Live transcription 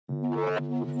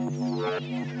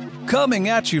Coming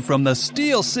at you from the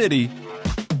Steel City,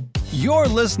 you're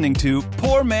listening to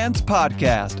Poor Man's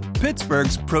Podcast,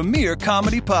 Pittsburgh's premier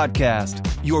comedy podcast.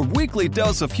 Your weekly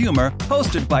dose of humor,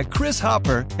 hosted by Chris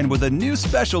Hopper, and with a new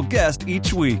special guest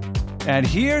each week. And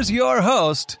here's your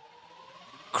host,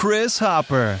 Chris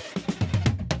Hopper.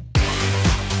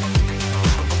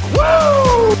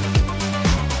 Woo!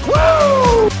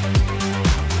 Woo!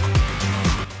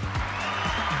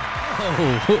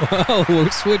 Oh, we're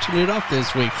switching it up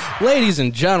this week. Ladies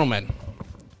and gentlemen,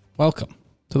 welcome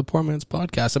to the Poor Man's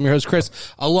Podcast. I'm your host, Chris.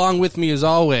 Along with me, as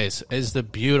always, is the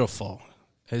beautiful,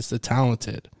 is the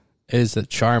talented, is the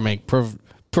charming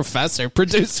producer,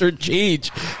 Cheech.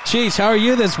 Cheech, how are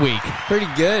you this week? Pretty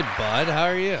good, bud. How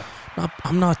are you?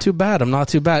 I'm not too bad.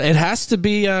 It has to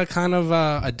be kind of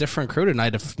a different crew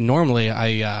tonight. If normally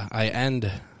I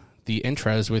end the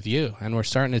intros with you, and we're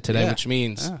starting it today, which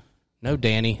means no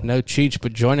Danny, no Cheech,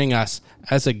 but joining us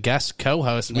as a guest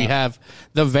co-host, we have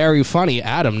the very funny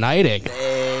Adam Neidig.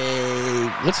 Hey,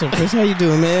 what's up, Chris? How you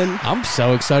doing, man? I'm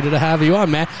so excited to have you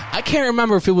on, man. I can't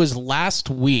remember if it was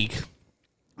last week.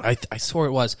 I swore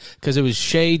it was, because it was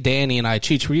Shay, Danny, and I.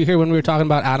 Cheech, were you here when we were talking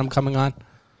about Adam coming on?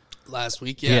 Last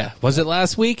week, yeah. Was it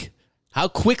last week? How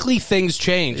quickly things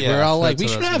change. Yeah, we're all like, we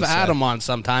what I should was have gonna say. Adam on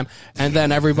sometime. And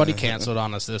then everybody canceled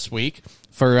on us this week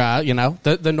for,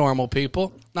 the normal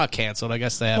people. Not canceled. I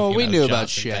guess they have, Well, we knew about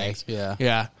jobs and Shay. things. Yeah.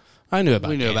 Yeah. I knew about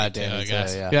We knew Danny, about too, Danny, I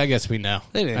guess. too, yeah. I guess we know.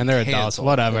 They didn't And they're adults. cancel.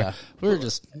 Whatever. Yeah. We were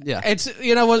just, It's,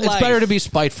 you know what? It's Life. better to be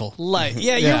spiteful.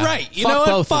 Yeah, you're right. You Fuck know what?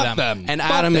 both Fuck of them. And Fuck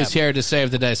Adam them. is here to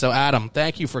save the day. So, Adam,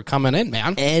 thank you for coming in,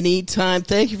 man. Anytime.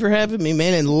 Thank you for having me,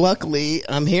 man. And luckily,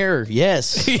 I'm here.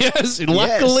 Yes. Yes,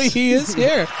 luckily he is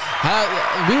here.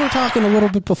 We were talking a little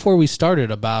bit before we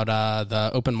started about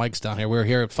the open mics down here. We were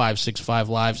here at 565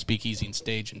 Live, Speakeasy and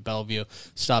Stage in Bellevue.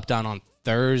 Stopped down on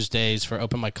Thursdays for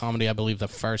open mic comedy, I believe the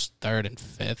 1st, 3rd, and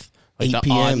 5th. Like 8 the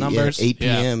p.m. odd numbers. Yeah, 8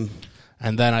 p.m.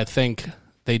 And then I think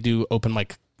they do open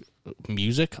mic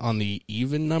music on the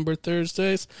even number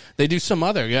Thursdays. They do some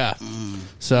other,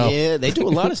 So Yeah, they do a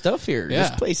lot of stuff here. Yeah.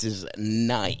 This place is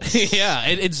nice. yeah,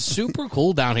 it's super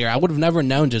cool down here. I would have never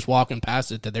known just walking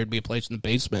past it that there'd be a place in the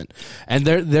basement. And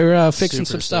they're fixing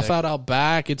Super some stuff sick. out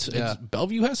back. It's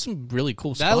Bellevue has some really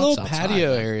cool That spots little outside,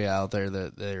 patio man. area out there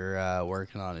that they're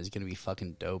working on is going to be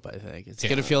fucking dope, I think. It's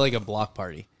going to feel like a block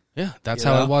party. Yeah, that's You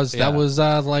how know? it was. Yeah. That was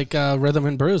like Rhythm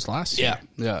and Brews last year.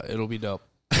 Yeah, it'll be dope.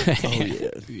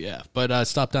 Yeah. But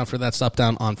stop down for that. Stop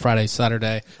down on Friday,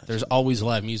 Saturday. There's always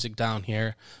live music down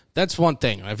here. That's one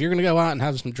thing. If you're going to go out and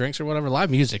have some drinks or whatever, live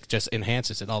music just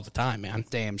enhances it all the time, man.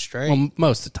 Damn straight. Well,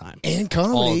 most of the time. And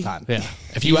comedy. all the time. Yeah.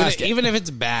 If you ask Even if it's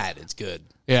bad, it's good.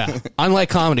 Yeah, unlike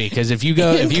comedy, because if you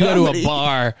go to Comedy. a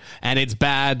bar and it's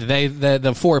bad,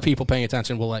 the 4 people paying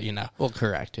attention will let you know. Well,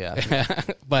 correct, yeah.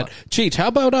 But Cheech, how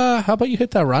about you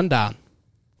hit that rundown?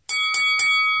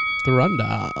 The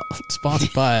rundown,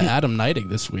 sponsored by Adam Neidig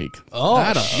this week. Oh,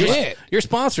 Adam, shit. You're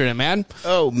sponsoring it, man.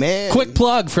 Oh, man. Quick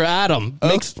plug for Adam.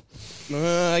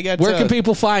 I got Where can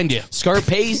people find you?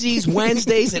 Scarpazi's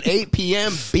Wednesdays at 8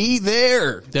 p.m. Be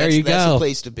there. That's you That's go. the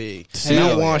place to be. See-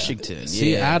 Mount Washington.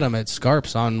 See yeah. Adam at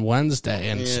Scarps on Wednesday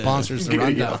and sponsors the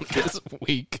rundown this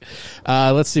week.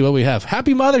 Let's see what we have.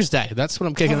 Happy Mother's Day. That's what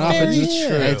I'm kicking off. very It's,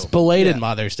 true. it's belated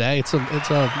Mother's Day. It's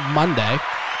a Monday,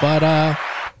 but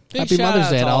happy shout Mother's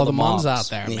out Day to to all all the the moms moms. out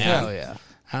there, man. Hell yeah.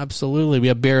 Absolutely. We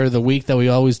have Beer of the Week that we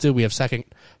always do. We have second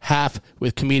half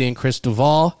with comedian Chris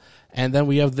Duvall. And then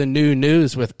we have the new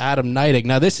news with Adam Neidig.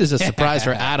 Now, this is a surprise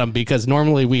for Adam because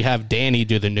normally we have Danny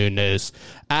do the new news.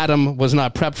 Adam was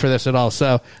not prepped for this at all.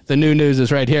 So the new news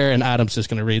is right here, and Adam's just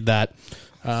going to read that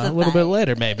a little bit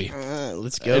later, maybe.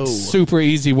 Let's go. It's super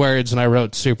easy words, and I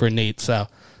wrote super neat. So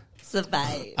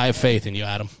Survive. I have faith in you,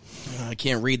 Adam. I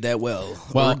can't read that well.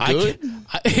 Well, Or good?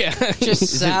 yeah. Just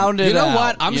sound it You know out,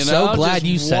 what? I'm you so know? glad Just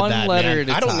you said one that, letter man. at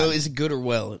a I don't time. know. Is it good or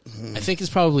well? I think it's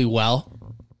probably well.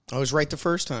 I was right the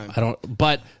first time.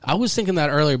 But I was thinking that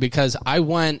earlier because I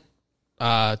went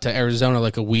to Arizona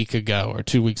like a week ago or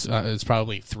 2 weeks. It's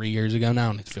probably 3 years ago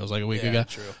now, and it feels like a week ago.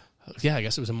 True. Yeah, I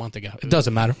guess it was a month ago. It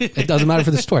doesn't matter. It doesn't matter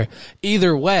for the story.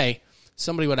 Either way,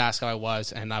 somebody would ask how I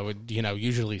was, and I would,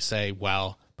 usually say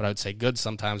well, but I would say good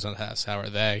sometimes. And I'd ask how are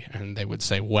they, and they would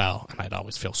say well, and I'd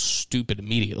always feel stupid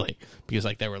immediately because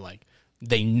they were like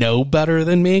they know better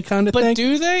than me kind of thing. But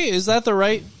do they? Is that the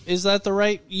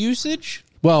right usage?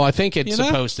 Well, I think it's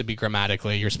supposed to be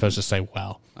grammatically. You're supposed to say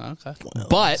well. Okay.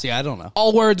 But see, I don't know.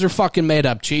 All words are fucking made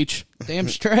up, Cheech. Damn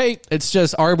straight. It's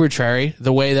just arbitrary,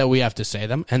 the way that we have to say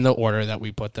them and the order that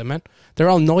we put them in. They're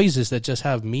all noises that just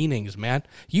have meanings, man.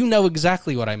 You know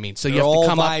exactly what I mean. So you have to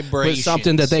come up with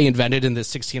something that they invented in the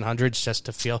 1600s just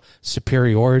to feel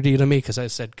superiority to me because I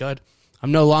said good.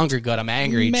 I'm no longer good. I'm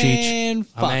angry, Cheech.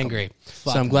 I'm angry.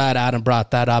 So I'm glad Adam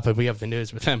brought that up, and we have the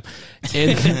news with him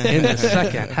in the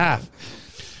second half.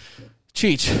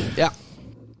 Cheech. Yeah.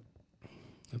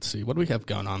 Let's see. What do we have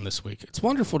going on this week? It's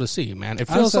wonderful to see you, man. It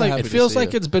feels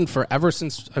like it's been forever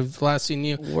since I've last seen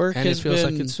you. Like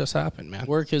it's just happened, man.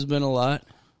 Work has been a lot.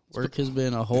 Work has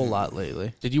been a whole lot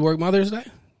lately. Did you work Mother's Day?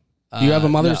 Do you have a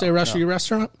Mother's Day rush at your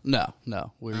restaurant? No.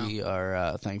 We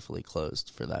are thankfully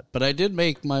closed for that. But I did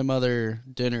make my mother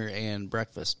dinner and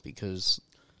breakfast because,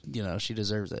 she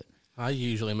deserves it. I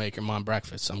usually make your mom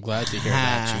breakfast, so I'm glad to hear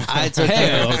that. I took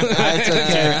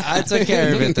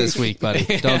care of it this week,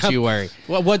 buddy. Don't you worry.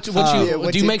 Well,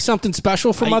 do you make something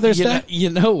special for Mother's Day? You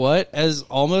know what?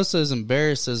 Almost as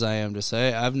embarrassed as I am to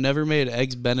say, I've never made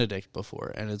eggs Benedict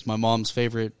before, and it's my mom's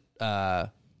favorite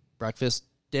breakfast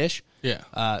dish.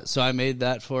 Yeah. So I made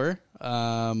that for her.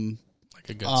 Like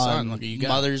a good son. Look at you go.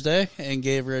 Mother's Day, and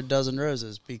gave her a dozen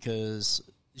roses because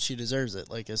she deserves it,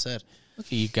 like I said. Look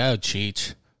at you go,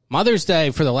 Cheech. Mother's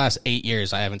Day, for the last 8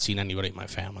 years, I haven't seen anybody in my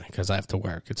family because I have to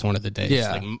work. It's one of the days.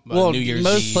 Yeah. New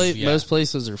Year's Eve. Most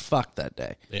places are fucked that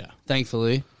day. Yeah.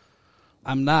 Thankfully,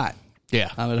 I'm not. Yeah.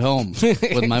 I'm at home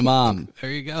with my mom. There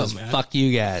you go, man. Fuck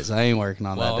you guys. I ain't working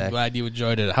on that day. I'm glad you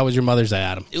enjoyed it. How was your Mother's Day,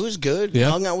 Adam? It was good. Yeah.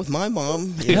 Hung out with my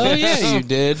mom. Hell yeah, you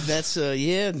did. That's,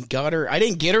 got her. I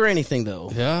didn't get her anything, though.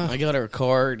 Yeah. I got her a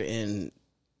card and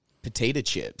potato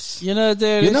chips. Dude.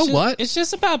 What? It's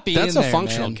just about being That's there, a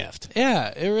functional man. gift. Yeah,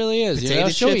 it really is. Potato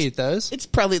She'll chips. eat those. It's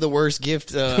probably the worst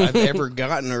gift I've ever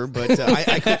gotten her, but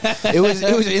it was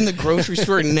in the grocery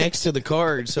store next to the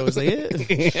card, so I was like,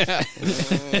 it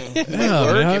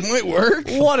might work.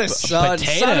 What a son of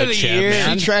the chip, year.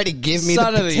 man. She tried to give me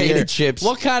the potato chips.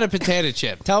 What kind of potato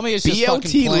chip? Tell me it's just fucking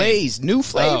BLT plain. Lays, new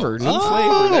flavor,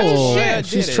 Oh, That's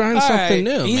she's shit. trying All something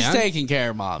right, new, He's man. taking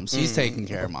care of moms. He's taking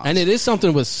care of moms. And it is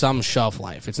something with some shelf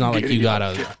life. It's not like you got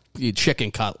a chicken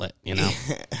cutlet, I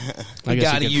guess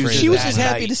gotta you could use phrase it She was that. just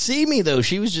happy to see me, though.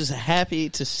 She was just happy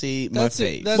to see my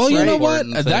face. That's Well, you the know what?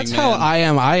 important That's thing, how man. I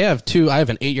am. I have two. I have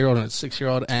an 8-year-old and a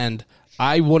 6-year-old, and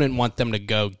I wouldn't want them to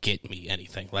go get me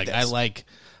anything.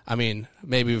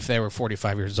 Maybe if they were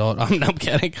 45 years old, I'm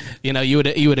kidding. You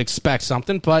would expect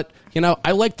something, but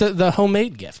I like the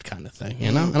homemade gift kind of thing.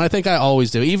 And I think I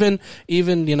always do. Even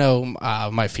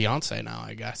my fiance now,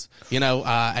 I guess.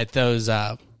 At those.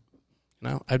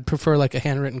 I'd prefer like a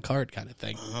handwritten card kind of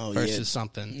thing versus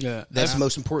something. Yeah. That's the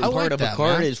most important I part like of a that,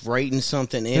 card man. is writing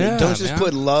something in Yeah, it. Don't just man.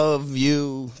 put love,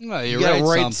 you. No, you gotta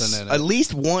write write something in it. at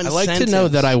least one I like sentence. to know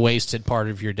that I wasted part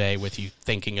of your day with you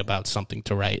thinking about something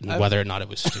to write and whether or not it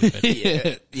was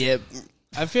stupid. Yeah.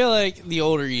 I feel like the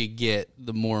older you get,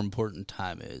 the more important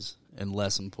time is, and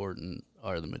less important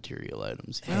are the material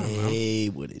items. Hey,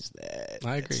 what is that?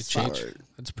 I agree, That's Cheech. hard.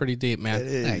 That's pretty deep, man. That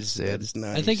is. Thanks, dude. That is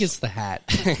nice. I think it's the hat.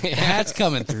 The hat's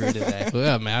coming through today.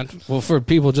 Yeah, man. Well, for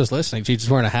people just listening, Cheech is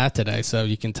wearing a hat today, so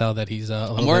you can tell that he's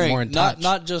a little bit more in touch.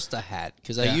 Not just a hat,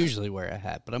 because Yeah. I usually wear a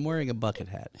hat, but I'm wearing a bucket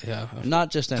hat. Yeah. Not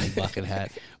just any bucket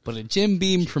hat, but a Jim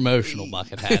Beam promotional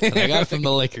bucket hat that I got from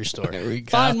the liquor store. we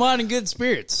go. Fine wine and good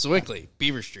spirits. Swickley,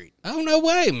 Beaver Street. Oh, no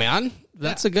way, man.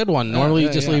 That's a good one. Normally,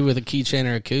 you just leave with a keychain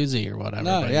or a koozie or whatever.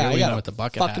 No, but yeah, you're I leaving got with the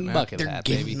bucket fucking hat, man. bucket hat,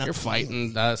 baby. You're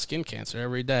fighting skin cancer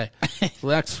every day.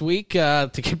 Next week,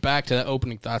 to get back to the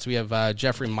opening thoughts, we have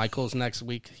Jeffrey Michaels next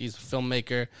week. He's a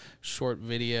filmmaker, short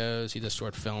videos. He does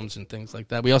short films and things like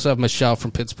that. We also have Michelle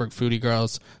from Pittsburgh Foodie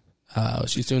Girls.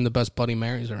 She's doing the best Bloody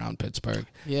Marys around Pittsburgh.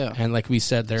 Yeah. And like we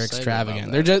said, they're Excited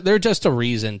extravagant. about They're just a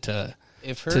reason to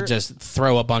If to just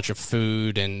throw a bunch of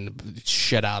food and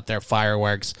shit out there,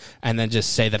 fireworks, and then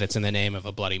just say that it's in the name of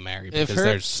a Bloody Mary because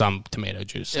there's some tomato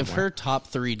juice somewhere. If her top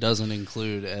 3 doesn't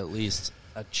include at least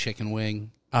a chicken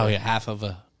wing, Oh, or yeah. half of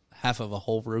a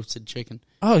whole roasted chicken,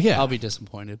 Oh, yeah. I'll be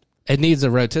disappointed. It needs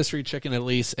a rotisserie chicken at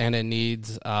least, and it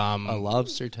needs A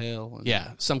lobster tail, and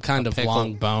some kind of pickle.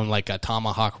 long bone, like a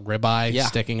tomahawk ribeye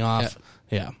sticking off.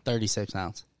 Yeah. 36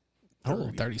 ounce.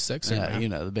 Oh, 36. Yeah,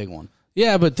 the big one.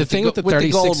 Yeah, but the thing with the with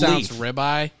the 36 gold ounce leaf.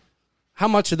 ribeye, how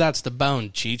much of that's the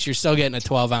bone, Cheech? You're still getting a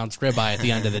 12 ounce ribeye at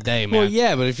the end of the day, man. Well,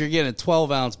 yeah, but if you're getting a 12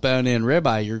 ounce bone in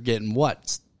ribeye, you're getting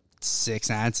what? 6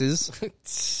 ounces.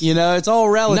 You know, it's all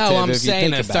relative. No, I'm if you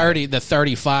saying think the about 30, the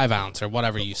 35 ounce or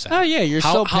whatever you say. Oh, yeah, you're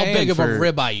still how paying big of a for-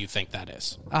 ribeye you think that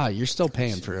is? You're still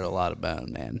paying for a lot of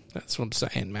bone, man. That's what I'm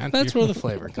saying, man. That's where the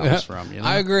flavor comes from. You know?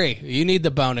 I agree. You need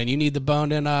the bone in. You need the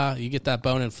bone in. You get that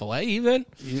bone in filet. Even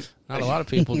not a lot of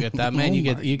people get that, man. You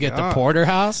get the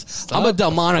porterhouse. I'm a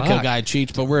Delmonico guy,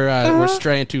 Cheech, but we're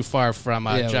straying too far from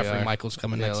we Jeffrey are. Michaels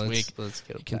coming next week. Let's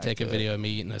get You can back take a to video of me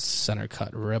eating a center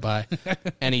cut ribeye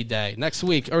any day. Next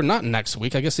week, or not next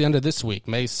week, I guess the end of this week,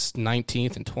 May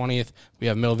 19th and 20th, we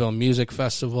have Millville Music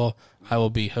Festival. I will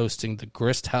be hosting the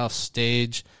Grist House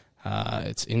stage.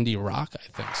 It's indie rock,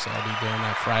 I think, so I'll be doing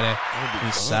that Friday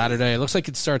and Saturday. It looks like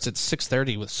it starts at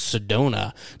 6:30 with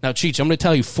Sedona. Now, Cheech, I'm going to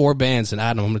tell you 4 bands, and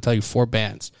Adam, I'm going to tell you 4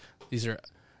 bands. These are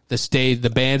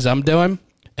the bands I'm doing.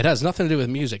 It has nothing to do with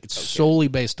music. It's solely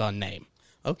based on name.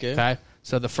 Okay.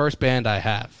 So the first band I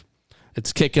have,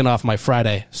 it's kicking off my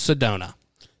Friday, Sedona.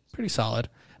 Pretty solid.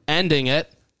 Ending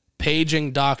it,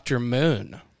 Paging Dr.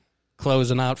 Moon.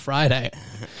 Closing out Friday.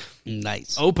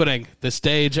 Nice. Opening the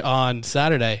stage on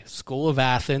Saturday, School of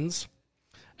Athens.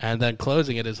 And then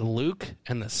closing it is Luke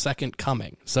and the Second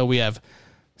Coming. So we have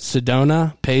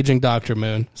Sedona, Paging Dr.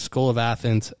 Moon, School of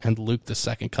Athens, and Luke the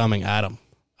Second Coming. Adam,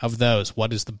 of those,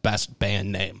 what is the best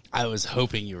band name? I was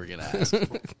hoping you were going to ask.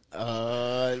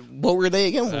 What were they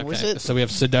again? What was Okay, it? so we have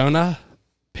Sedona,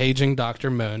 Paging Dr.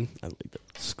 Moon, I like that.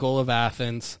 School of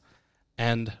Athens,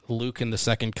 and Luke and the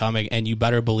Second Coming. And you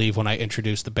better believe when I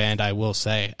introduce the band, I will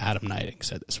say Adam Nighting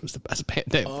said this was the best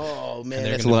band name. Oh, man,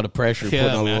 they're that's gonna- a lot of pressure. Yeah,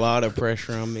 Putting man. a lot of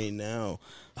pressure on me now.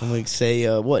 I'm going to say,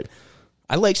 what?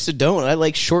 I like Sedona. I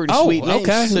like short and sweet names.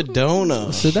 okay. Sedona.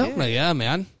 Sedona, yeah,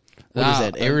 man. What is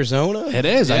that, Arizona? It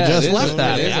is. Yeah, I just it is. left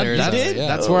that. It is man. Arizona, That's, yeah.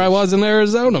 that's where I was in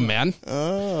Arizona, man.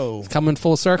 Oh. Coming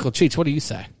full circle. Cheech, what do you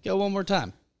say? Go one more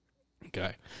time.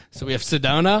 Okay. So we have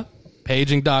Sedona,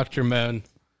 Paging Dr. Moon,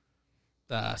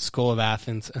 School of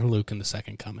Athens, and Luke and the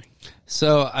Second Coming.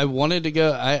 So I wanted to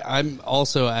go. I'm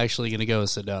also actually going to go with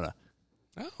Sedona.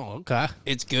 Oh, okay.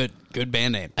 It's good. Good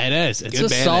band name. It is. It's Good a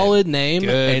band solid name.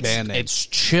 Good It's, band name. it's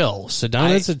chill.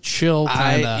 Sedona's a chill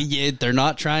kind of. They're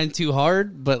not trying too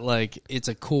hard, but like it's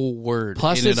a cool word.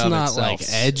 Plus, in and it's of not itself. like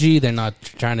edgy. They're not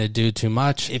trying to do too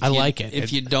much. If I you- like it.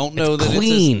 If you don't know it's that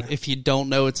clean. if you don't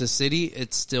know it's a city,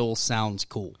 it still sounds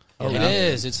cool. It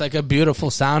is. It's like a beautiful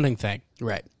sounding thing.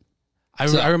 Right.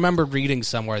 I remember reading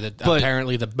somewhere that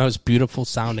apparently the most beautiful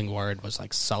sounding word was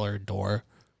like cellar door.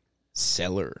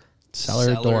 Cellar.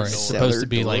 Cellar door. It's Cellar supposed to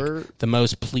be door? like the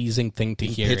most pleasing thing to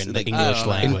hear in the like, English in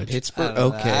language. Pittsburgh? I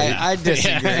Okay. I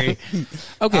disagree.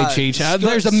 Okay, Cheech.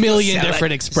 There's a million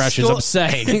different expressions. I'm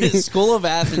saying. School of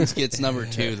Athens gets number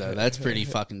 2 though. That's pretty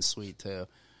fucking sweet too.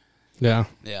 Yeah.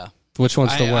 Yeah. Which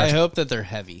one's the I worst? hope that they're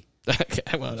heavy.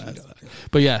 Okay, well,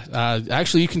 but yeah,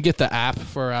 actually, you can get the app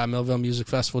for Millville Music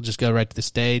Festival. Just go right to the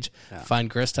stage, find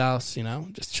Grist House. You know,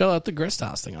 just chill out the Grist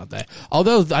House thing all day.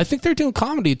 Although I think they're doing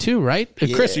comedy too, right?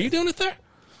 Chris, are you doing it there?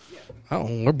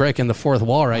 Oh, we're breaking the fourth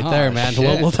wall right there, man.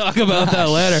 We'll talk about that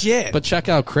later. Shit. But check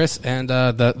out Chris and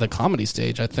the comedy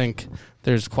stage. I think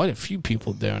there's quite a few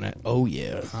people doing it. Oh,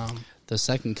 yeah. The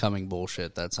Second Coming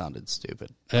bullshit, that sounded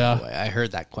stupid. Yeah. By the way. I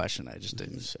heard that question. I just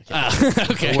didn't.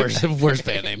 Okay, worst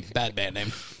band name, bad band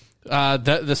name.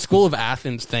 The School of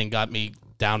Athens thing got me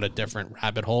down a different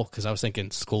rabbit hole because I was thinking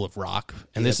School of Rock,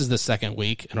 and this is the second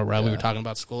week in a row we were talking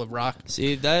about School of Rock.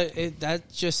 See, that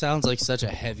just sounds like such a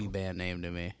heavy band name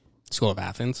to me. School of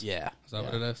Athens. Yeah. Is that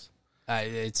what it is?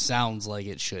 It sounds like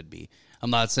it should be. I'm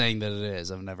not saying that it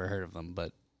is. I've never heard of them,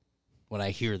 but when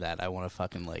I hear that, I want to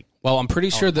fucking like. Well, I'm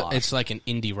pretty sure that gosh. it's like an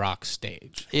indie rock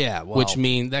stage. Yeah, well, Which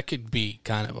means that could be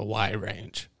kind of a wide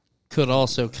range. could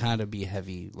also kind of be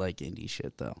heavy like indie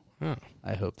shit though. Oh.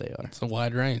 I hope they are. It's a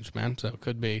wide range, man. So it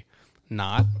could be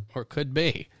not or could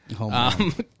be. Oh,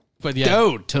 man. But yeah,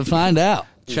 Go to find out.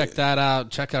 check that out.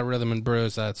 Check out Rhythm and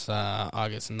Brews. That's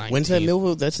August 19th. When's that,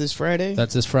 Millville? That's this Friday?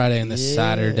 That's this Friday and this Yeah.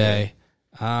 Saturday.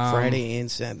 Friday and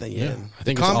Saturday. Yeah. I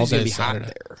think the it's all comedy's day going to be Saturday.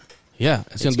 hot there. Yeah,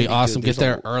 it's going to be gonna be awesome. good. Get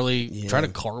There's there early. Yeah. Try to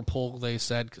carpool, they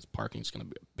said, because parking's going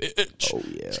to be a bitch. Oh,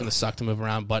 yeah. It's going to suck to move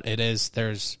around, but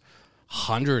there's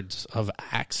hundreds of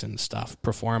acts and stuff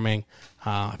performing.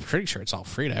 I'm pretty sure it's all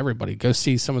free to everybody. Go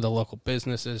see some of the local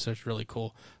businesses. It's really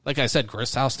cool. Like I said,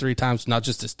 Grist House 3 times, not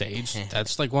just a stage.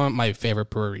 That's like one of my favorite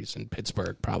breweries in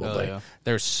Pittsburgh, probably. Oh, yeah.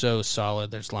 They're so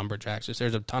solid. There's Lumberjacks.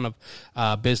 There's a ton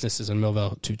of businesses in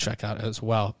Millville to check out as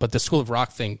well. But the School of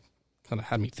Rock thing kind of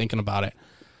had me thinking about it.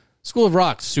 School of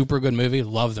Rock, super good movie.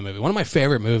 Love the movie. One of my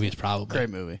favorite movies, probably. Great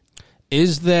movie.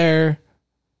 Is there...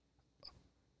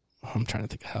 I'm trying to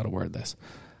think of how to word this.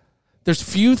 there's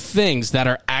few things that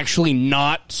are actually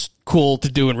not cool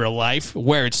to do in real life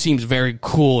where it seems very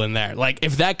cool in there. Like,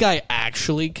 if that guy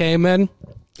actually came in...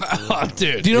 Oh,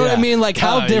 dude. Do you know what I mean? Like,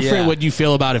 how different yeah. would you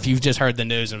feel about if you've just heard the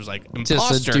news and it was like, imposter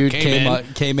Just a dude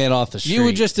came in off the street. You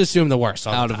would just assume the worst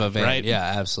all out the of time, a van. right? Yeah,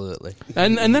 absolutely.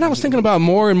 And then I was thinking about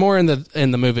more and more in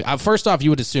the movie. First off,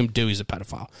 you would assume Dewey's a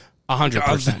pedophile.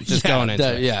 100%. Just going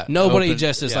into it. Yeah. Nobody Open-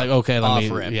 just is yeah. like, okay, let off me...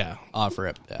 rip. Yeah. Off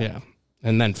rip. Yeah.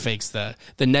 And then fakes the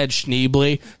Ned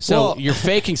Schneebly. So Well, you're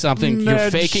faking something. You're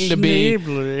faking to be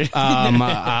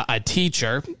a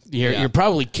teacher. You're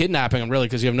probably kidnapping him, really,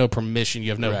 because you have no permission. You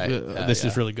have no... this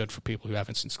is really good for people who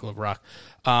haven't seen School of Rock.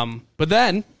 But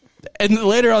then... And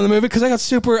later on in the movie, because I got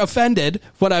super offended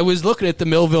when I was looking at the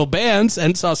Millville bands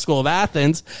and saw School of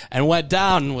Athens and went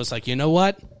down and was like, you know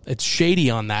what? It's shady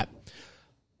on that.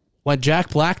 When Jack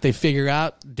Black, they figure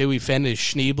out Dewey Finn is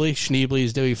Schneebly. Schneebly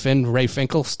is Dewey Finn, Ray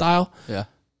Finkel style. Yeah.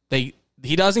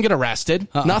 He doesn't get arrested.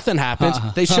 Nothing happens.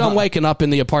 They show him waking up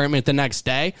in the apartment the next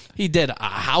day. He did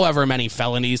however many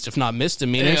felonies, if not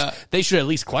misdemeanors. Yeah. They should at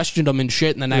least question him and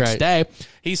shit in the next Right. day.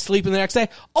 He's sleeping the next day.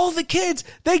 All the kids,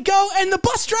 they go, and the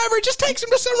bus driver just takes him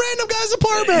to some random guy's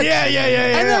apartment. Yeah.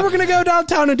 And then we're going to go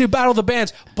downtown and do Battle of the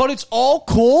Bands. But it's all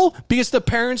cool because the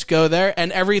parents go there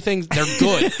and everything, they're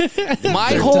good.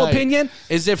 My whole tight. opinion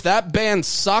is if that band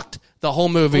sucked, the whole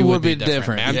movie would be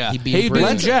different, man. Yeah. He'd be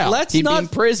in jail. He'd be in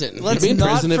prison. Let's He'd be in not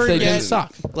prison if they forget, didn't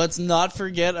suck. Let's not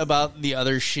forget about the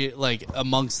other shit, like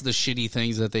amongst the shitty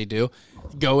things that they do.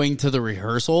 Going to the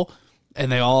rehearsal,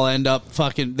 and they all end up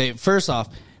first off,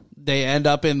 they end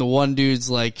up in the one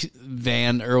dude's like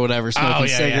van or whatever, smoking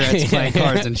cigarettes, playing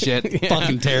cards and shit.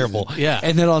 Fucking terrible. Yeah.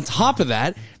 And then on top of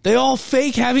that, they all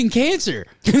fake having cancer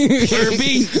or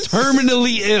being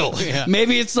terminally ill. Yeah.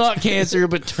 Maybe it's not cancer,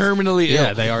 but terminally ill.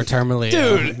 Yeah, they are terminally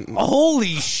Dude,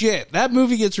 holy shit. That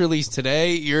movie gets released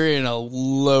today. You're in a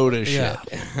load of shit.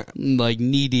 Like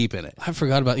knee deep in it. I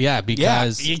forgot about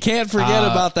because you can't forget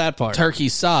about that part. Turkey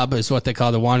sub is what they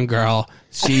call the one girl.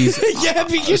 She's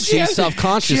because she's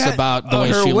self-conscious about the way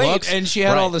her she weight, looks, and she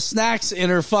had all Right. the snacks in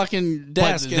her fucking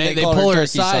desk. But and they called pull her turkey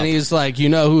aside, sub. and he's like, "You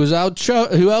know who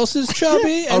else is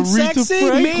chubby and Aretha sexy?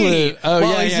 Franklin. Me." Oh,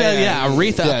 Well, yeah, he yeah, said, yeah.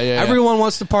 Aretha. Yeah. Everyone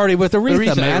wants to party with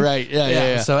Aretha, man. Right?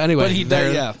 Yeah. So anyway, But he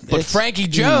they're- yeah. But Frankie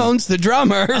Jones, the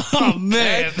drummer, Oh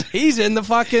man. he's in the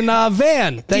fucking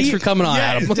van. Thanks for coming on,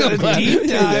 Adam. Deep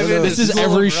dive into This is School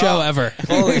every of show Rock. ever.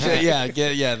 Holy shit!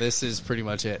 Yeah. This is pretty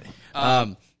much it.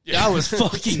 That was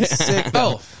fucking sick.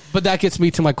 Though. But that gets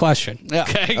me to my question. Yeah.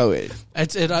 Okay. Oh, wait.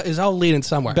 It's all leading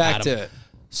somewhere. Back Adam. to it.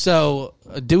 So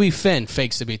Dewey Finn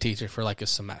fakes to be a teacher for like a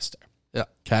semester. Yeah.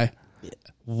 Okay. Yeah.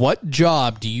 What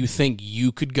job do you think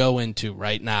you could go into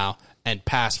right now and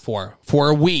pass for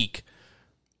a week?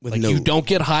 With Like no- you don't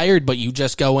get hired, but you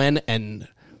just go in and.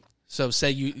 So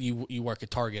say you work at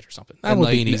Target or something. That And would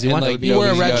like- be an easy and one. like You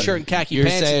wear a nobody's red got- shirt and khaki you're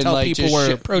pants and saying, tell like, people just where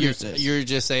show- produce is. You're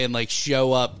just saying like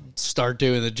show up, start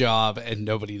doing the job, and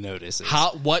nobody notices.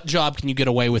 What job can you get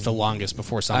away with the longest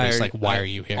before somebody's like, "Why are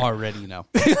you here?" Already know,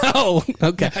 Oh,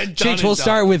 okay. Done Cheech, and we'll done.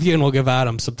 start with you, and we'll give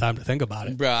Adam some time to think about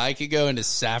it. bro. I could go into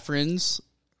Saffron's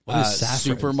is Saffron's?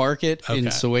 supermarket in Okay.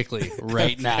 Sewickley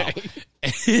right now.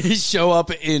 Show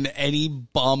up in any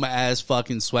bum ass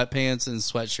fucking sweatpants and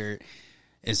sweatshirt.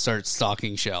 And start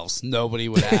stocking shelves. Nobody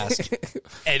would ask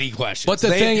any questions. But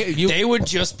the thing- they would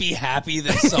just be happy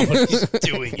that somebody's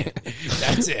doing it.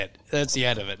 That's it. That's the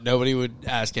end of it. Nobody would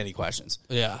ask any questions.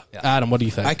 Yeah. Adam, what do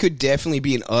you think? I could definitely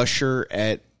be an usher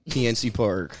at PNC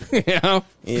Park. yeah.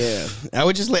 Yeah. I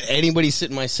would just let anybody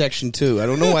sit in my section, too. I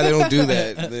don't know why they don't do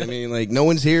that. I mean, like, no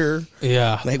one's here.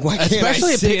 Yeah. Like, why can't Especially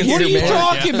I at sit PNC here, What are you man?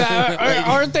 talking about?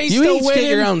 Aren't they You still each winning?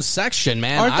 get your own section,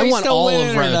 man. Aren't I they want still all of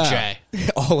winning or Road not? J.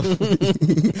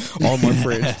 all my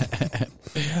friends.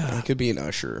 I could be an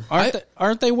usher.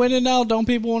 Aren't they winning now? Don't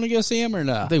people want to go see them or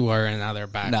not? They were, and now they're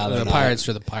back. No, the they're not. Pirates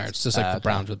are the Pirates, just like the okay.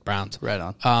 Browns with Browns. Right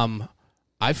on.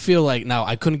 I feel like now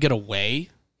I couldn't get away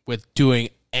with doing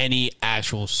any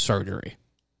actual surgery.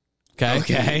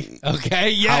 Okay. Okay.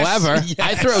 Yes. However, yes.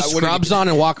 I throw scrubs on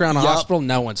and walk around a hospital.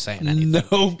 No one's saying anything.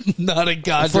 No, not a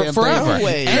goddamn Forever. No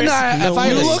way. And if I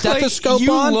have a stethoscope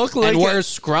on and wear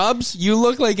scrubs, You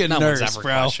look like a No one's nurse, ever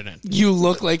bro. questioning. You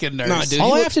look like a nurse. Nah, dude.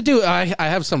 all I have to do, I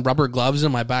have some rubber gloves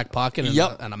in my back pocket and,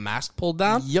 Yep. and a mask pulled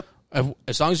down. Yep.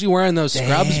 As long as you're wearing those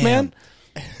scrubs, man.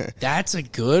 That's a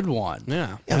good one.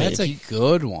 Yeah. That's a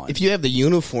good one. If you have the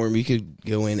uniform, you could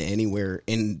go in anywhere,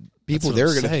 and people what there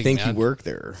I'm are going to saying, think man. you work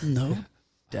there. no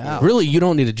doubt. Really, you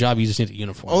don't need a job. You just need a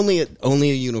uniform. Only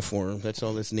a uniform. That's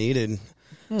all that's needed.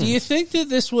 Do you think that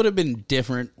this would have been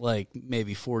different, like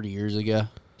maybe 40 years ago?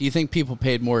 Do you think people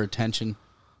paid more attention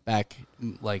back,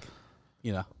 like,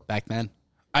 back then?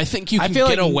 I think you can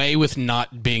get away with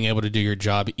not being able to do your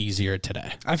job easier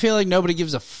today. I feel like nobody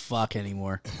gives a fuck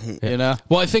anymore. You know?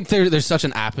 Well, I think there's such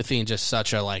an apathy and just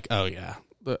such a like, oh yeah,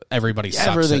 everybody sucks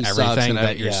Everything at sucks everything and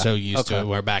that you're yeah. so used to Okay. it.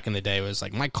 Where back in the day it was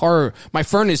like my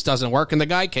furnace doesn't work and the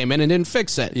guy came in and didn't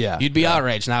fix it. Yeah. You'd be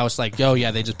outraged. Now it's like, oh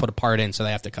yeah, they just put a part in, so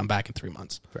they have to come back in 3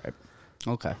 months. Right.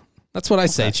 Okay. That's what I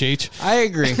say, Cheech. I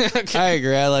agree. I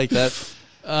agree. I like that.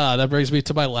 That brings me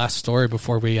to my last story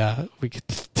before we could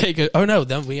take it. Oh no,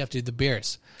 then we have to do the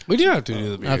beers. We do have to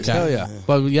do the beers. Okay. Hell yeah.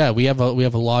 But yeah, we have a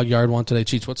log yard one today.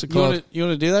 Cheech, what's it called? You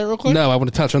want to do that real quick? No, I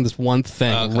want to touch on this one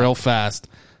thing real fast,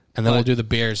 and then What? we'll do the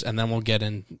beers, and then we'll get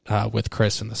in with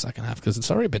Chris in the second half because it's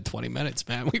already been 20 minutes,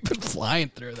 man. We've been flying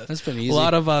through this. That's been easy. A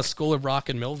lot of School of Rock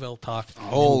and Millville talk.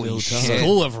 Holy shit.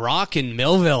 School of Rock and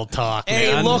Millville talk.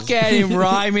 Hey, man. look at him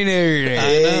rhyming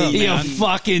everything. You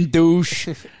fucking douche.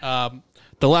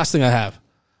 The last thing I have.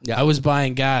 Yeah. I was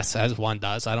buying gas, as one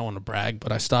does. I don't want to brag,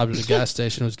 but I stopped at a gas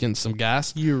station, was getting some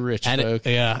gas. You rich and folk.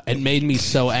 it made me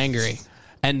so angry.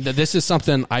 And this is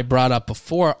something I brought up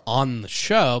before on the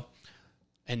show,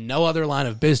 and no other line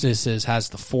of businesses has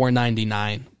the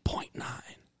 499.9.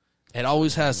 It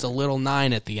always has the little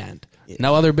 9 at the end.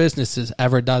 No other businesses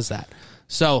ever does that.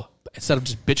 So instead of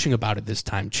just bitching about it this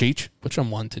time, Cheech, which I'm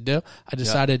one to do, I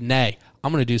decided, nay,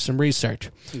 I'm going to do some research.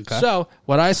 Okay. So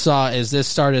what I saw is this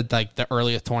started like the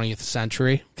early 20th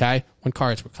century, okay, when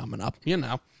cars were coming up, you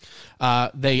know.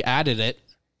 They added it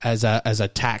as a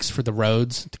tax for the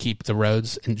roads to keep the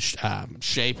roads in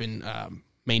shape and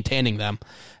maintaining them.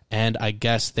 And I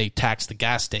guess they taxed the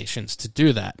gas stations to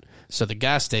do that. So the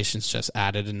gas stations just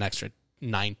added an extra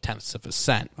 9/10 of a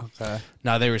cent. Okay.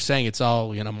 Now they were saying it's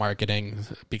all, you know, marketing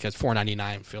because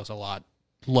 $4.99 feels a lot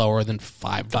lower than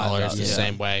 $5 the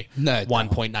same way. No, it don't.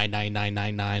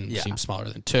 1.99999 seems smaller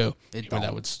than 2. It That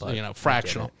don't, would, but you know,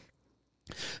 fractional.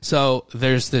 So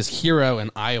there's this hero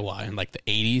in Iowa in like the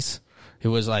 80s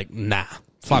who was like, nah,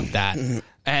 fuck that.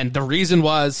 And the reason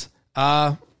was,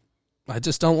 I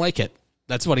just don't like it.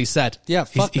 That's what he said. Yeah,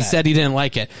 fuck he that. said he didn't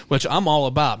like it, which I'm all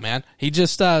about, man. He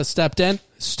just stepped in,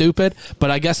 stupid,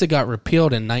 but I guess it got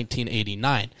repealed in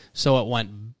 1989, so it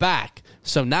went back.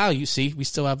 So now you see, we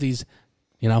still have these,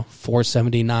 you know,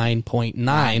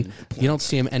 479.9. You don't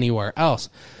see him anywhere else.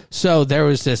 So there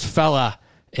was this fella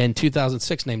in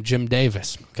 2006 named Jim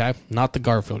Davis, okay? Not the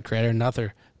Garfield creator,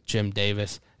 another Jim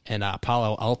Davis in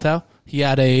Palo Alto. He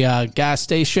had a gas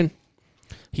station.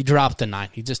 He dropped the 9.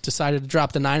 He just decided to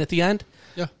drop the 9 at the end.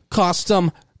 Yeah. Cost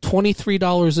him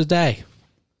 $23 a day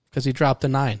because he dropped the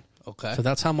 9. Okay. So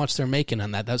that's how much they're making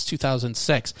on that. That's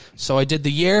 2006. So I did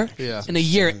the year. Yeah. In a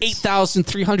year,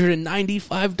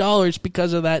 $8,395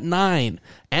 because of that 9.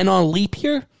 And on leap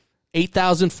year,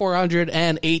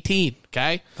 $8,418.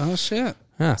 Okay. Oh, shit.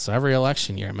 Yeah. So every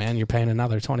election year, man, you're paying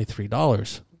another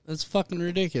 $23 That's fucking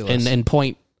ridiculous. in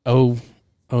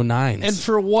 .009. And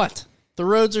for what? The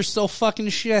roads are still fucking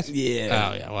shit.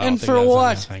 Yeah. Oh yeah. Well, I And don't think for that's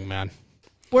what? anything, man.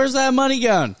 Where's that money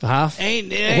going? Huh? Ain't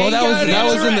Well, that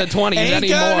was in the 20s Ain't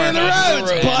anymore. going in the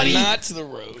roads, buddy. Not to the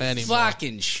road. Anymore.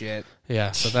 Fucking shit.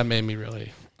 Yeah, so that made me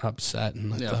really upset,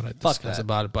 and I thought I'd fuck discuss that.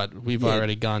 about it. But we've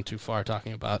already gone too far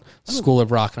talking about School of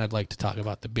Rock, and I'd like to talk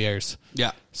about the beers.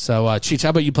 Yeah. So, Cheech, how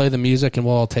about you play the music, and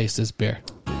we'll all taste this beer.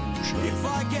 If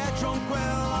I get drunk,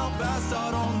 well, I'll pass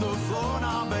out on the floor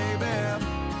now, baby.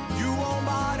 You won't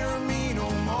bother me no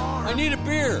more. I need a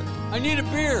beer. I need a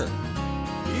beer.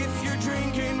 If you're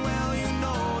drinking, well, you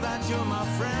know that you're my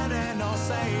friend, and I'll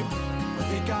say, I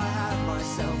think I have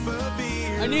myself a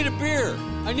beer. I need a beer.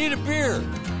 I need a beer.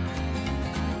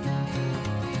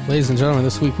 Ladies and gentlemen,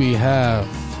 this week we have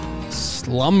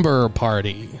Slumber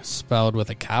Party, spelled with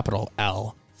a capital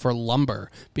L for lumber,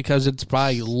 because it's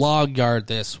by Log Yard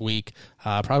this week.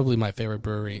 Probably my favorite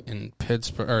brewery in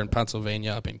Pittsburgh or in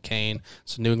Pennsylvania, up in Kane.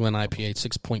 It's a New England IPA,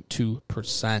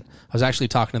 6.2%. I was actually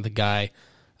talking to the guy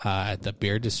at the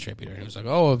beer distributor. He was like,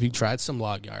 "Oh, have you tried some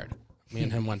Log Yard?" Me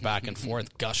and him went back and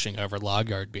forth, gushing over Log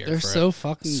Yard beer. They're for so a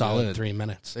fucking solid good. 3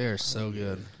 minutes. They are so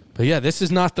good. But yeah, this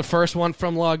is not the first one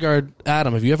from Log Yard.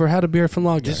 Adam, have you ever had a beer from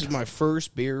Log Yard? This is my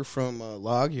first beer from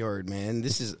Log Yard, man.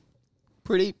 This is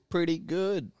pretty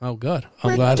good. Oh, good.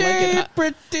 I'm glad. Pretty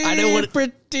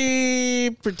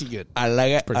good. I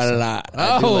like it a lot.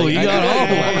 Oh, you got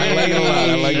I like it a lot.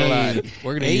 I like it a lot.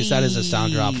 We're gonna use that as a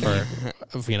sound drop for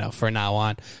for now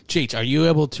on. Cheech, are you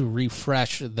able to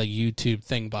refresh the YouTube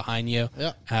thing behind you?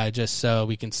 Yeah. Just so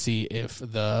we can see if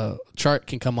the chart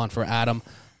can come on for Adam.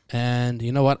 And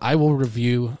you know what? I will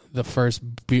review the first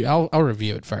beer. I'll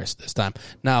review it first this time.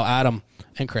 Now, Adam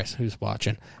and Chris, who's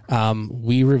watching,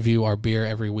 we review our beer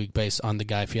every week based on the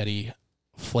Guy Fieri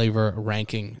flavor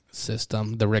ranking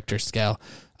system, the Richter scale.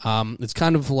 It's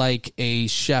kind of like a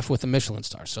chef with a Michelin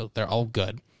star, so they're all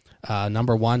good.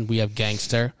 Number 1, we have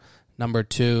Gangster. Number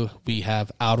 2, we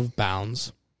have Out of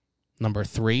Bounds. Number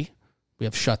 3, we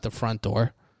have Shut the Front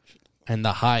Door. And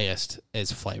the highest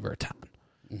is Flavor Town.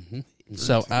 Mm-hmm.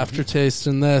 So after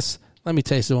tasting this, let me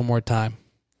taste it one more time.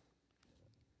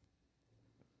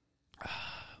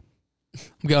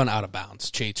 I'm going Out of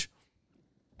Bounds, Cheech.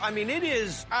 I mean, it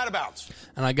is out of bounds.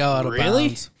 And I go Out of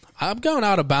Bounds. I'm going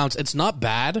Out of Bounds. It's not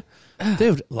bad.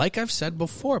 Dude, like I've said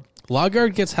before,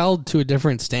 Lagerard gets held to a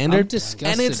different standard. I'm disgusted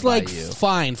and it's by like you.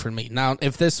 fine for me. Now,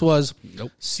 if this was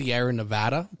Sierra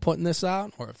Nevada putting this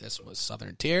out, or if this was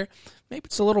Southern Tier, maybe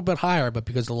it's a little bit higher, but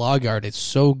because the Lagerard is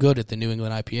so good at the New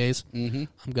England IPAs, I'm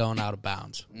going Out of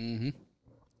Bounds. Mm-hmm.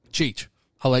 Cheech,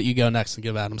 I'll let you go next and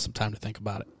give Adam some time to think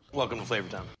about it. Welcome to Flavor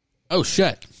Town. Oh,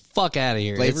 shit. Fuck out of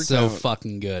here. Flavor It's so Town.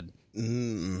 fucking good.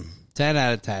 10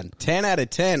 out of 10. 10 out of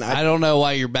 10. I don't know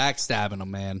why you're backstabbing them,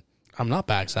 man. I'm not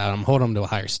backstabbing. I'm holding them to a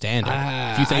higher standard.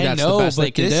 If you think I that's know, the best but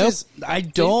they can this do, is- I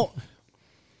don't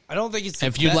think it's.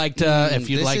 if you'd like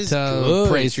to,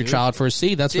 praise your child for a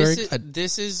C, that's very good.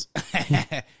 This is.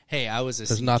 Hey, I was a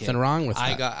There's C nothing kid. wrk with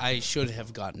that. I should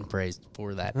have gotten praised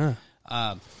for that.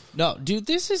 No, dude,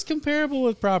 this is comparable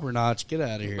with Proper Notch. Get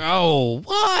out of here. Oh,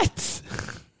 what?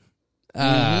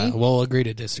 We'll agree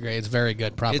to disagree. It's very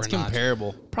good. Proper It's Notch.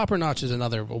 comparable. Proper Notch is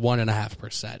another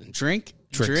 1.5%. Drink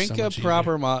Drink's so a much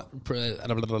proper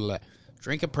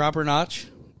drink a Proper Notch.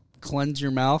 Cleanse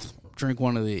your mouth. Drink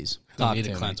one of these. I don't Talk need to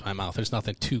to me. cleanse my mouth. There's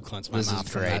nothing to cleanse my This is mouth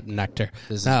from great. that nectar.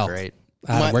 This is No. great.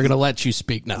 We're going to let you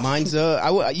speak now. Mine's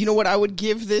you know what? I would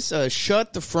give this a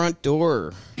Shut the Front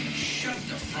Door. Shut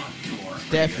the front door.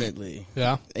 Definitely.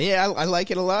 Yeah. Yeah, I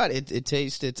like it a lot. It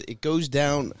tastes it goes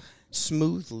down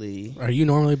smoothly. Are you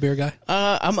normally a beer guy?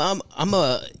 I'm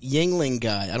a Yingling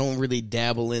guy. I don't really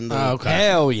dabble in the. Oh, okay.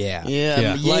 Hell yeah. Yeah,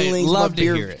 Yeah. Yingling's Love my to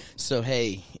beer. hear it. So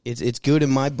hey, it's good in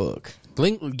my book.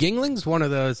 Yingling's one of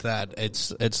those that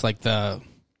it's like the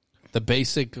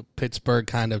basic Pittsburgh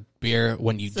kind of beer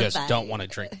when you just don't want to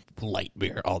drink light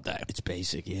beer all day. It's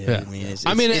basic, yeah. Yeah.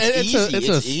 I mean, it's easy.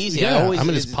 It's easy. Yeah, I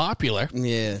mean, it's popular.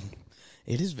 Yeah,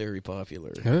 it is very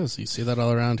popular. It is. You see that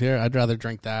all around here. I'd rather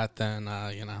drink that than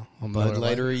a Miller Bud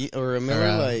Light Lite. or a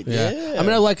Miller Lite. Yeah. I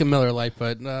mean, I like a Miller Lite,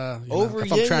 but Over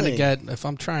if I'm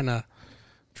Yuengling. trying to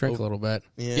drink a little bit,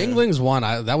 Yeah. Yuengling's one.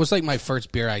 That was like my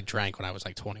first beer I drank when I was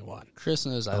like 21. Chris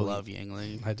knows I love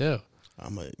Yingling. I do. I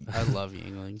love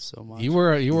Yingling so much. You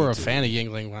were a fan of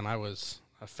Yuengling when I was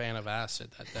a fan of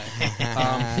acid that day.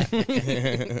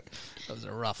 That was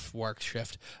a rough work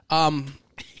shift.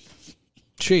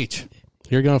 Cheech,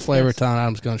 you're going to Flavor Town.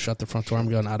 Adam's going to Shut the Front Door. I'm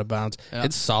going Out of Bounds. Yeah.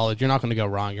 It's solid. You're not going to go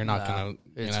wrong. You're not going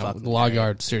to, it's fucking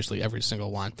Lagerard, seriously, every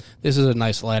single one. This is a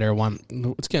nice lighter one.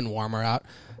 It's getting warmer out.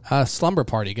 Slumber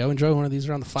Party. Go enjoy one of these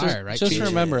around the fire, right? Just Cheech?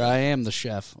 remember, I am the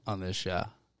chef on this show.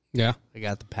 Yeah. I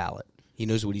got the palate. He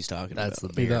knows what he's talking That's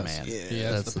about. the He beer, does. man. He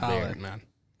has That's the the palate, beer. man.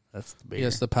 That's the beer. He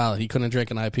has the palate. He couldn't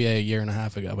drink an IPA a year and a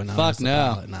half ago, but now he has Fuck the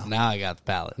no. palate now. Now I got the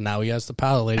palate. Now he has the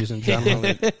palate, ladies and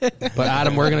gentlemen. But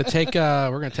Adam, we're gonna take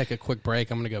a quick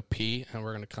break. I'm gonna go pee, and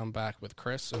we're gonna come back with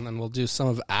Chris, and then we'll do some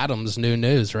of Adam's new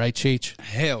news, right, Cheech?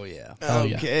 Hell yeah. Oh,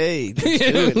 yeah. Okay, let's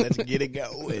do it. Let's get it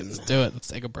going. Let's do it. Let's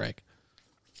take a break.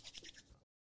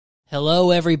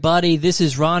 Hello, everybody. This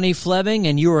is Ronnie Fleming,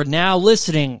 and you are now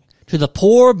listening to the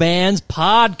Poor Man's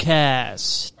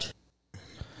Podcast.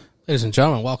 Ladies and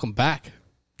gentlemen, welcome back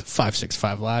to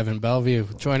 565 Live in Bellevue.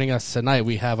 Joining us tonight,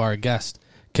 we have our guest,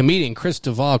 comedian Chris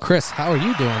Duvall. Chris, how are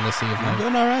you doing this evening? I'm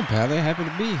doing all right, pal. They're happy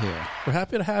to be here. We're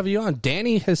happy to have you on.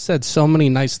 Danny has said so many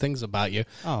nice things about you.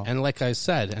 Oh. And like I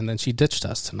said, and then she ditched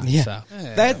us tonight. Yeah. So.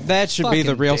 That should be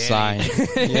the Fucking real Danny.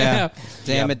 sign. Yeah.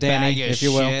 Damn it, Danny, bag of if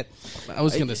you will. shit. I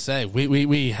was going to say,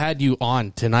 we had you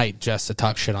on tonight just to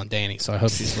talk shit on Danny, so I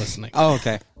hope she's listening. Oh,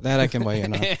 okay. That I can weigh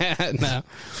in on. No.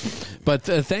 But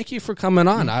thank you for coming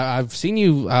on. I've seen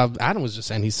you, Adam was just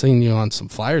saying he's seen you on some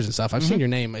flyers and stuff. I've seen your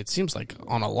name, it seems like,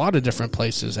 on a lot of different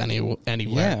places anywhere.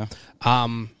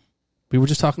 Yeah. We were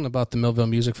just talking about the Millville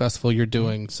Music Festival. You're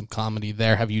doing some comedy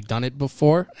there. Have you done it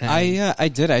before? And- I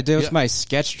did. I did Yeah. with my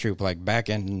sketch troupe like back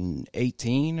in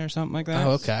 18 or something like that.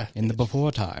 Oh, okay. In the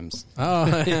before times.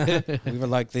 Oh, We were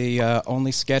like the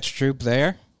only sketch troupe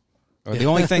there. Or the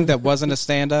only thing that wasn't a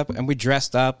stand-up, and we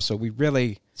dressed up, so we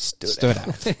really stood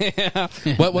out.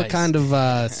 What kind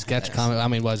of sketch comedy? I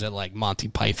mean, was it like Monty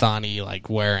Python-y, like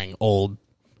wearing old,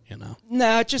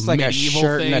 No, just like a medieval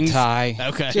shirt and things? a tie.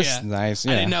 Okay, Just yeah. nice.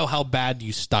 I Yeah. didn't know how bad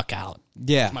you stuck out.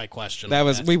 Yeah. That's my question. That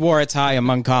was we wore a tie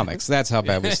among comics. That's how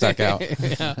bad we stuck out.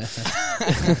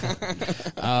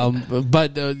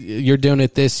 But you're doing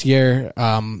it this year.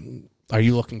 Are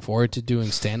you looking forward to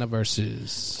doing stand-up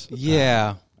versus...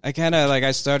 Yeah. I kind of,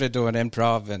 I started doing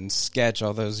improv and sketch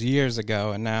all those years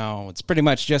ago, and now it's pretty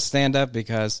much just stand-up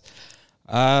because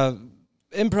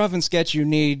improv and sketch, you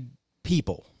need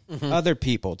people, other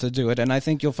people to do it, and I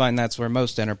think you'll find that's where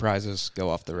most enterprises go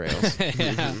off the rails.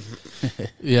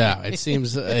 Yeah, it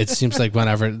seems like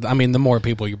whenever... I mean, the more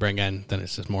people you bring in, then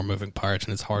it's just more moving parts,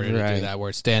 and it's harder to do that,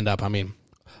 where stand-up, I mean...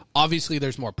 Obviously,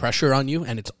 there's more pressure on you,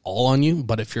 and it's all on you,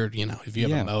 but if you're, if you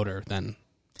have a motor, then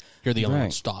you're the only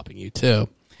one stopping you, too.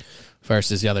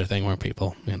 Versus the other thing where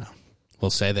people, will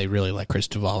say they really like Chris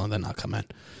Duvall and then not come in.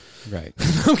 Right.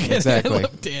 I'm kidding. Exactly.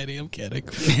 Danny, I'm kidding.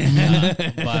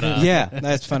 Yeah,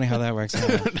 that's funny how that works out.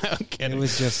 No, I'm kidding. It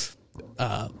was just...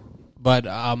 But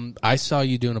I saw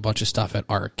you doing a bunch of stuff at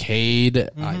Arcade.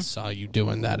 I saw you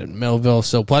doing that in Millville.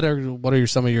 So what are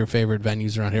some of your favorite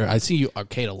venues around here? I see you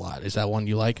Arcade a lot. Is that one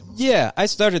you like? Yeah, I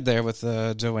started there with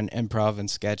doing improv and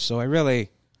sketch, so I really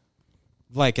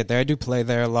like it there. I do play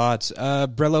there a lot.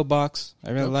 Brillo Box,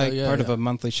 I really like. Part of a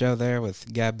monthly show there with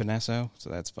Gab Benesso, so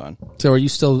that's fun. So are you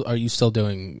still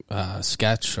doing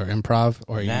sketch or improv,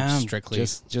 or are you strictly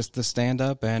just the stand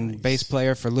up and bass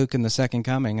player for Luke in the Second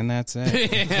Coming, and that's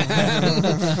it.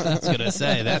 I was gonna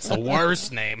say that's the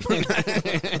worst name.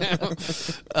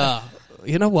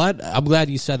 You know what? I'm glad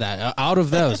you said that. Out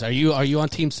of those, are you on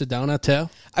Team Sedona too?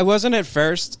 I wasn't at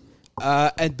first.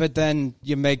 But then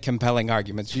you make compelling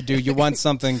arguments. You want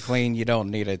something clean. You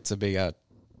don't need it to be a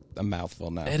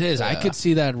mouthful now. It is. I could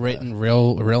see that written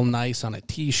real nice on a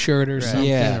T-shirt or something.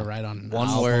 Yeah. Or right on One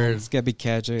album. word. It's gotta be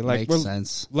catchy. Like Makes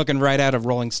sense. Looking right out of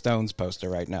Rolling Stones poster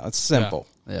right now. It's simple.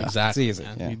 Yeah. Exactly. It's easy.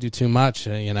 Man. Yeah. You do too much,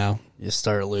 You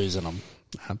start losing them.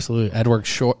 Absolutely. Edward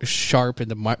Sharp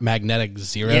into Magnetic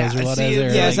Zeros or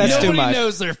whatever. Yes, that's too much. Nobody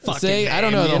knows their fucking See, name, I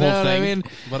don't know the you whole what thing, I mean?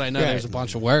 but I know there's a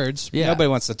bunch of words. Yeah. Nobody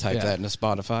wants to type that into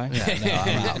Spotify. Yeah, no,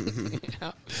 I'm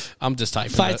out. I'm just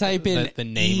typing. If I type in the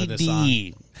name of the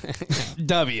song.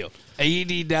 W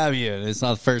ADW, and it's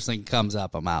not the first thing that comes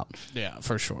up, I'm out. Yeah,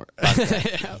 for sure.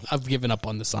 I've given up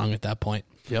on the song at that point.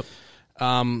 Yep.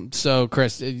 So,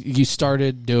 Chris, you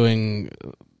started doing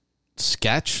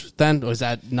sketch then? Was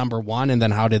that number one? And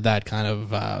then how did that kind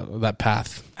of that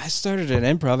path? I started in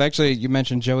improv. Actually, you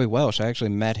mentioned Joey Welsh. I actually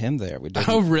met him there. We did.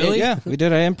 Oh, really? Yeah, we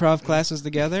did our improv classes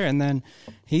together, and then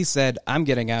he said, "I'm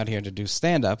getting out here to do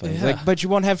stand up." And I was like, "But you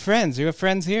won't have friends. You have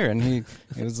friends here." And he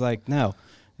was like, "No."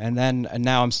 And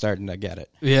now I'm starting to get it.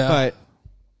 Yeah. But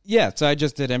yeah, so I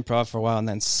just did improv for a while, and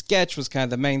then sketch was kind of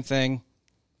the main thing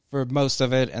for most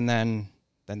of it, and then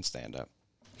stand up.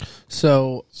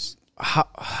 So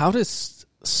how does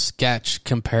sketch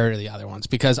compare to the other ones?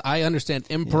 Because I understand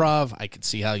improv, I could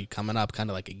see how you coming up kind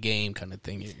of like a game kind of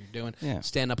thing you're doing. Yeah.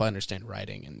 Stand up, I understand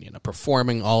writing and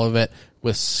performing all of it.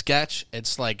 With sketch,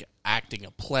 it's like acting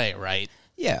a play, right?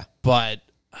 Yeah. But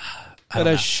I don't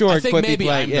a know. short, I think quippy maybe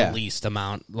play, I'm the least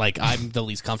amount. Like I'm the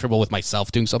least comfortable with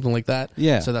myself doing something like that.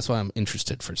 Yeah. So that's why I'm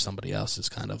interested for somebody else's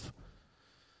kind of.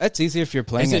 That's easy if you're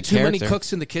playing Is a it too character. many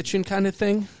cooks in the kitchen kind of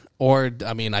thing? Or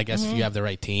I mean, I guess if you have the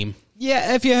right team.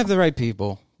 Yeah, if you have the right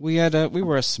people. We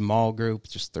were a small group,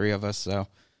 just 3 of us, so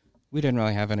we didn't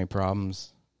really have any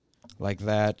problems like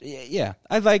that. Yeah,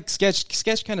 I like sketch.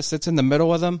 Sketch kind of sits in the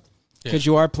middle of them because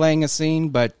you are playing a scene,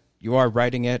 but you are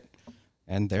writing it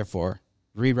and therefore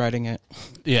rewriting it.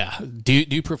 Yeah. Do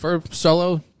you prefer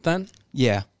solo then?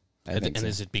 Yeah. And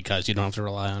is it because you don't have to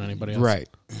rely on anybody else? Right.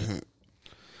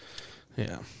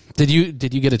 Yeah. Did you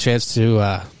get a chance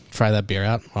to try that beer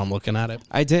out while I'm looking at it?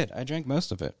 I did. I drank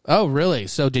most of it. Oh, really?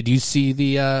 So did you see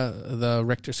the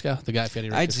Richter scale, the Guy Fieri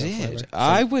Richter I scale did. flavor? So,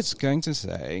 I was going to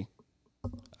say,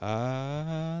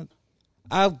 I'll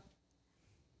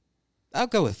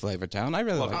go with Flavortown. I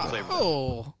really like it.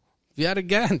 Oh, yet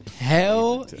again.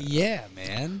 Hell yeah,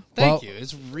 man! Thank you.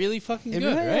 It's really fucking good,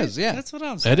 really right? is, yeah. That's what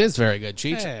I'm saying. It is very good,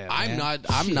 Cheech. Yeah, I'm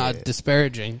man. not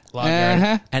disparaging Log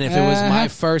Yard. And if it was my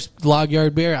first Log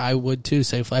Yard beer, I would too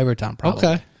say Flavortown probably.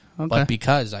 Okay. But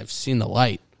because I've seen the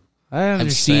light, I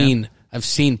understand. I've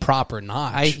seen proper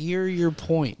notch. I hear your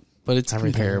point, but it's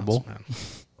comparable.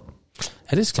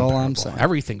 It is all comparable. I'm saying.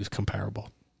 Everything's comparable.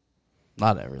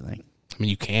 Not everything. I mean,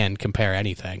 you can compare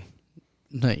anything.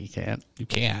 No, you can't. You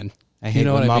can. I hate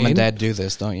know when what I mom mean? and dad do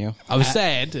this, don't you? I was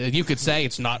saying, you could say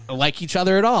it's not like each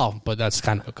other at all, but that's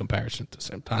kind of a comparison at the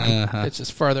same time. It's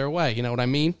just further away. You know what I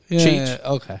mean? Cheech.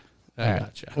 Okay. I All right.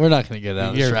 gotcha. We're not going to get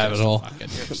down this rabbit hole.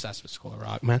 You're obsessed with School of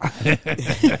Rock, man.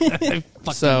 I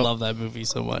So- love that movie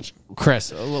so much.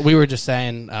 Chris, we were just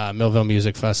saying Millville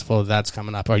Music Festival, that's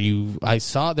coming up. I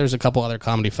saw there's a couple other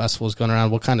comedy festivals going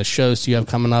around. What kind of shows do you have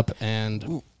coming up?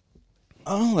 And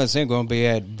Oh, let's see. I'm going to be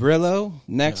at Brillo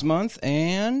next month,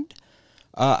 and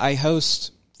I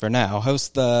host for now.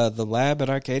 Host the lab at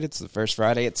Arcade. It's the first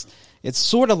Friday. It's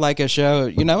sort of like a show.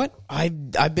 You know it?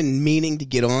 I've been meaning to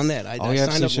get on that. I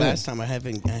signed up last time. I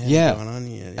haven't gone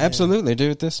on yet. Yeah. Absolutely. Do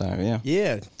it this time. Yeah.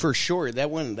 Yeah, for sure. That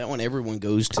one everyone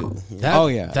goes to.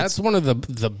 That's one of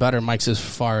the better mics as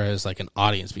far as like an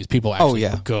audience, because people actually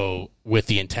go with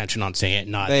the intention on saying it,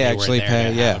 not they actually were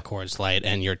there pay. to have a Coors Light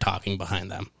and you're talking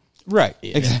behind them. Right.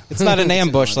 Yeah. It's not an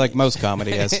ambush like most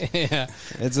comedy is. Yeah.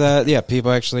 It's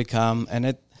people actually come,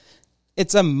 and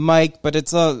it's a mic, but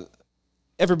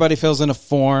everybody fills in a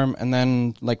form, and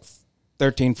then like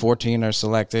 13, 14 are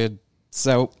selected.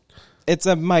 So it's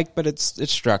a mic, but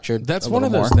it's structured. That's one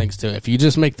of those things too. If you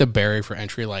just make the barrier for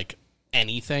entry like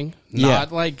anything,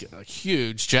 not like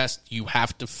huge, just you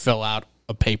have to fill out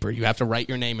a paper. You have to write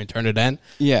your name and turn it in.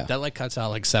 Yeah. That like cuts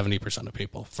out like 70% of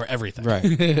people for everything. Right.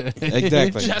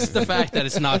 Exactly. Just the fact that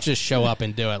it's not just show up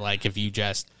and do it. Like if you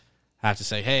just have to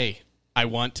say, hey, I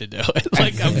want to do it.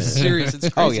 Like, I'm serious. It's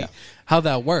crazy how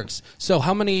that works. So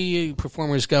how many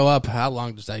performers go up? How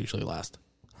long does that usually last?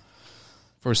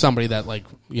 For somebody that, like,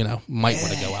 might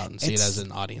want to go out and see it as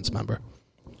an audience member.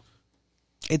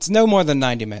 It's no more than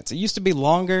 90 minutes. It used to be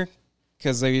longer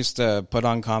because they used to put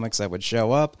on comics that would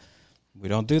show up. We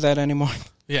don't do that anymore.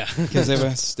 Yeah.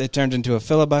 Because it turned into a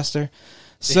filibuster.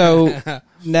 So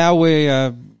now we...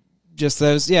 just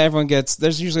those, everyone gets,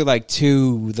 there's usually like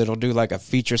 2 that'll do like a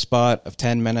feature spot of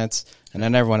 10 minutes, and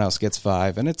then everyone else gets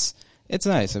 5, and it's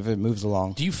nice if it moves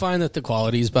along. Do you find that the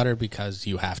quality is better because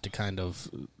you have to kind of,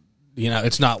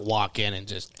 it's not walk in and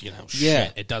just,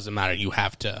 shit. It doesn't matter. You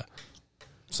have to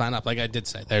sign up. Like I did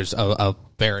say, there's a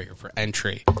barrier for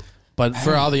entry. But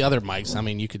for all the other mics, I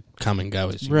mean, you could come and go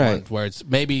as you want, where it's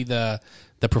maybe the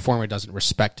performer doesn't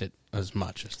respect it as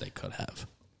much as they could have.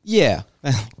 Yeah,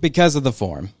 because of the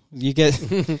form. You get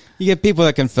people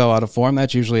that can fill out a form.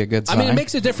 That's usually a good sign. I mean, it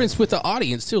makes a difference with the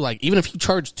audience too. Like even if you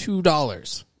charge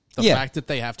 $2, the fact that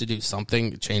they have to do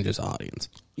something changes the audience.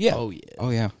 Yeah. Oh yeah. Oh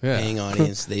yeah. Paying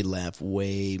audience, they laugh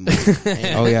way more.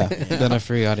 Than a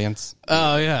free audience.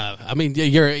 Oh yeah. I mean,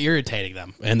 you're irritating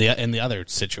them in the other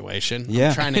situation. Yeah.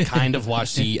 I'm trying to kind of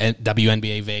watch the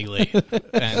WNBA vaguely,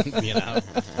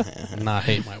 and not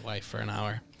hate my wife for an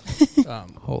hour.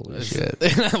 Holy shit!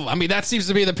 I mean, that seems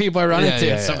to be the people I run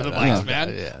into. Some of the mics,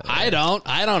 man. Yeah. I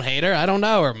don't hate her. I don't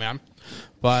know her, man.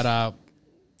 But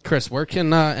Chris, where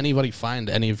can anybody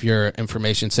find any of your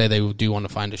information? Say they do want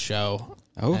to find a show,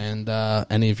 and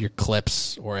any of your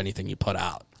clips or anything you put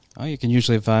out. Oh, you can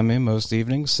usually find me most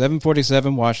evenings,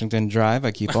 747 Washington Drive.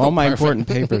 I keep all my important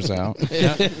papers out.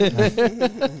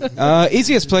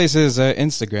 Easiest place is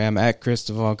Instagram at Chris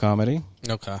Duvall Comedy.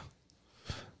 Okay.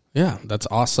 Yeah, that's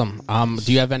awesome.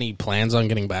 Do you have any plans on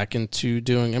getting back into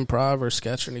doing improv or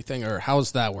sketch or anything, or how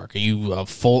does that work? Are you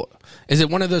full? Is it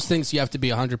one of those things you have to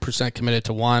be 100% committed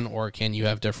to one, or can you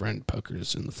have different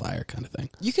pokers in the fire kind of thing?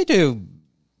 You could do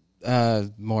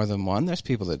more than one. There's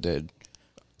people that did.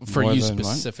 For you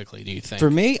specifically, do you think? For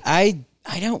me, I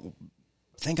don't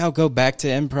think I'll go back to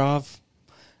improv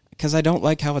because I don't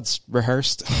like how it's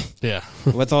rehearsed. Yeah,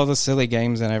 with all the silly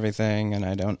games and everything, and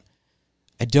I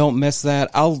don't miss that.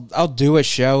 I'll do a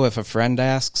show if a friend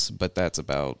asks, but that's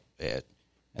about it.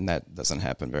 And that doesn't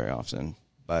happen very often.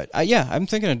 But I'm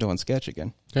thinking of doing sketch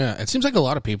again. Yeah, it seems like a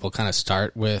lot of people kind of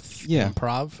start with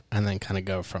improv and then kind of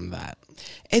go from that.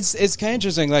 It's kind of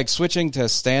interesting, like switching to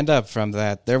stand-up from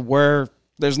that.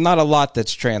 There's not a lot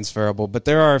that's transferable, but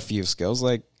there are a few skills,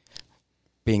 like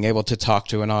being able to talk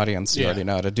to an audience. You already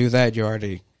know how to do that. You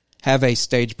already have a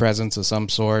stage presence of some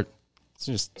sort. It's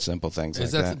just simple things like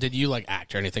that. Did you like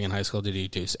act or anything in high school? Did you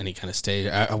do any kind of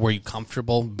stage? Were you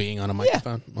comfortable being on a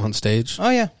microphone on stage? Oh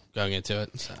yeah, going into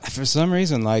it. So. For some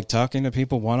reason, like talking to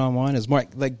people one-on-one is more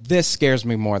like this scares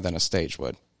me more than a stage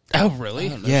would. Oh really?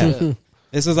 Yeah.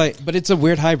 This is but it's a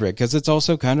weird hybrid because it's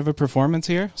also kind of a performance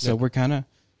here. So I'm kind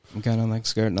of like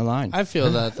skirting the line. I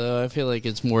feel that though. I feel like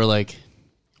it's more like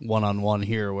one-on-one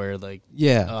here, where like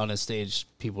on a stage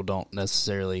people don't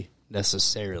necessarily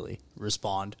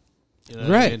respond. You know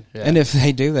right. I mean? And if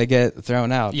they do, they get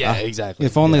thrown out. Yeah, exactly.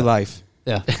 If only life.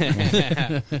 Yeah.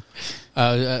 It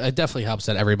definitely helps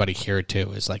that everybody here,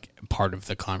 too, is like part of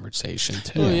the conversation,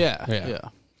 too. Well, yeah.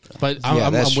 But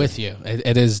I'm with you.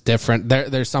 It is different.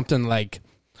 There's something like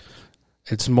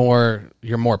it's more,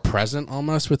 you're more present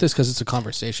almost with this because it's a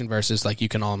conversation versus like you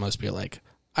can almost be like,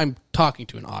 I'm talking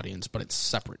to an audience, but it's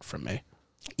separate from me.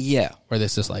 Yeah. Where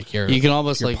this is like you can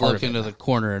almost like look into the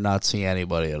corner and not see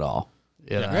anybody at all.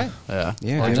 You know? Right. Yeah.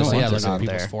 Yeah. Or just look at not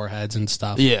people's there. foreheads and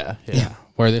stuff. Yeah. Yeah.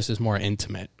 where this is more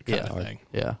intimate kind of thing.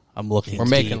 Yeah, I'm looking. We're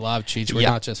making love, Cheech. We're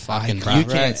not just fucking. You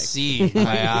can't see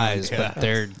my eyes, but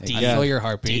they're deep. I feel your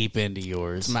heartbeat. Deep into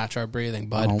yours. Match our breathing,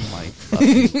 bud. Oh my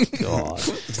fucking god!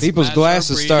 People's Match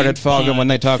glasses our started breathing, fogging bud. when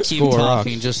they talk Keep School of Rock.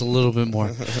 talking just a little bit more.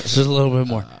 Just a little bit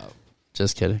more.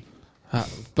 Just kidding.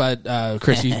 But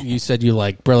Chris, you said you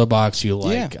like Brillo Box, you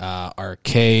like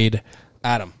arcade.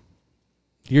 Adam,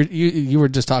 you were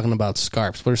just talking about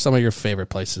Scarps. What are some of your favorite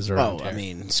places around here? I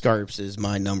mean, Scarps is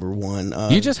my number one.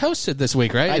 You just hosted this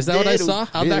week, right? Is that what I saw?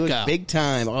 How'd that go? Big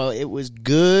time. Oh, it was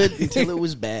good until it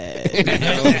was bad. You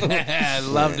know? I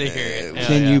love to hear it.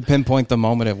 Can you pinpoint the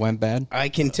moment it went bad? I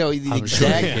can tell you the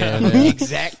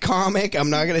exact comic. I'm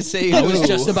not going to say who. I was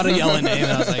just about to yell a name,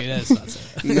 and I was like, that's not it.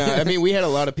 No, I mean, we had a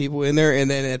lot of people in there, and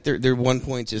then at their one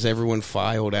point, just everyone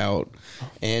filed out.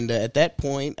 And at that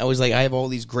point, I was like, I have all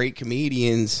these great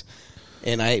comedians,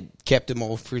 and I kept them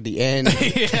all for the end.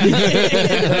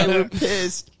 They were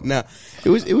pissed. No,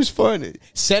 it was fun.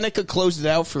 Seneca closed it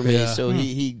out for me, so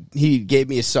he gave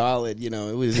me a solid. You know,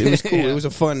 it was cool. It was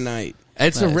a fun night.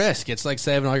 It's a risk. It's like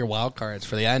saving all your wild cards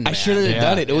for the end. I shouldn't have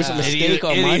done it. It was a mistake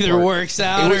on my It either part. works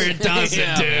out or it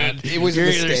doesn't, dude. It was a You're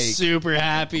either mistake. super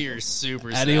happy or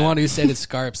super sad. Anyone who stayed at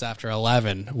Scarps after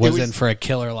 11 was in for a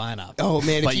killer lineup. Oh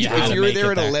man, But if you had to were make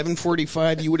there it at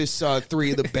 11:45, you would have saw three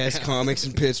of the best comics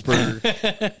in Pittsburgh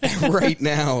right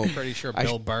now. Pretty sure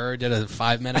Bill Burr did it in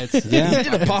 5 minutes. He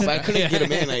did a pop. I couldn't get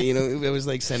him in. It was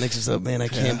like Seneca's up, man. I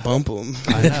can't bump him.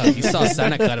 I know. He saw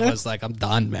Seneca and was like, I'm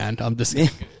done, man. I'm just...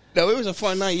 No, it was a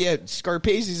fun night. Yeah,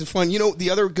 Scarpace's a fun. You know,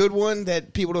 the other good one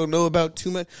that people don't know about too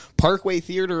much, Parkway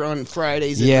Theater on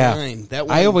Fridays at 9. That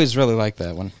one, I always really like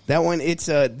that one. That one, it's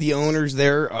the owners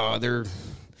there.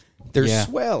 They're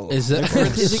swell. Is it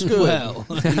swell?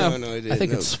 No, it is. I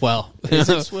think it's swell. Is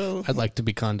it swell? I'd like to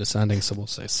be condescending, so we'll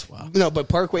say swell. No, but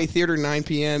Parkway Theater, 9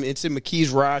 p.m. It's in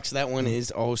McKees Rocks. That one is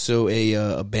also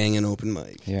a banging open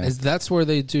mic. Yeah. That's where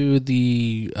they do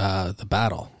the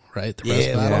battle, right? The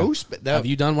roast battle. Roast. Have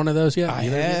you done one of those yet? I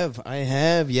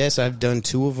have. Yes, I've done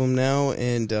 2 of them now,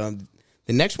 and the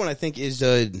next one I think is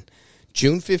June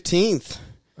 15th.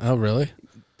 Oh, really?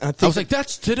 I was like,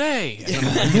 that's today.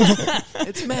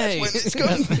 It's May. It's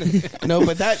good. No,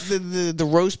 but that the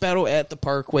roast battle at the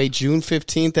Parkway, June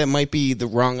 15th. That might be the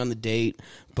wrong on the date,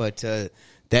 but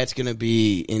that's going to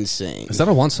be insane. Is that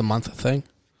a once a month thing?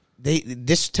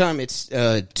 This time it's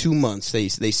 2 months. They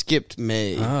skipped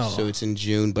May, so it's in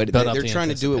June. But they're trying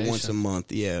to do it once a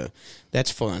month. Yeah, that's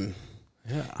fun.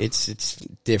 Yeah, it's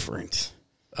different.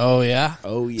 Oh yeah.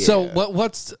 Oh yeah. So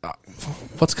what's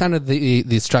kind of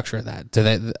the structure of that? Do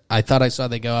they? I thought I saw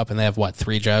they go up and they have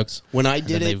 3 jokes. When I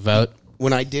did it, they vote.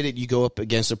 When I did it, you go up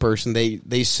against a person.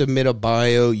 They submit a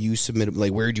bio. You submit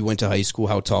like where you went to high school,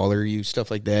 how tall are you,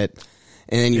 stuff like that,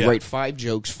 and then you write 5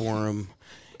 jokes for them.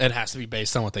 It has to be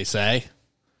based on what they say.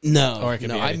 No, Or it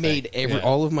can be I anything. made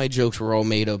all of my jokes were all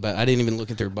made up. I didn't even look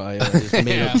at their bio. I just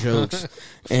made up jokes,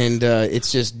 and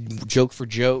it's just joke for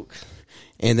joke.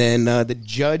 And then the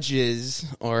judges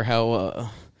are how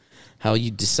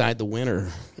you decide the winner.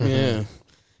 Mm-hmm. Yeah,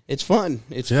 it's fun.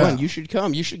 It's fun. You should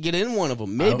come. You should get in one of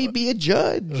them. Maybe be a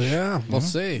judge. Yeah, we'll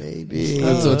see. Maybe.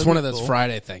 So it's one of those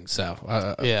Friday things. So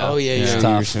Yeah. Oh yeah. It's Yeah.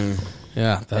 tough.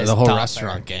 Yeah, the It's whole tough,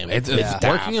 restaurant game. It's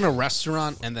working in a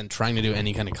restaurant and then trying to do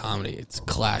any kind of comedy. It's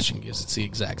clashing because it's the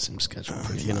exact same schedule. I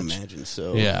Pretty can much. imagine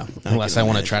so. Yeah, unless I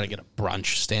want to try to get a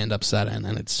brunch stand-up set in,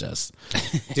 and it's just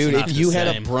Dude, not if the you had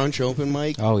a same. brunch open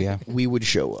mic, Oh, yeah. we would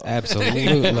show up.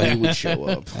 Absolutely. We would show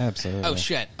up. Absolutely. Oh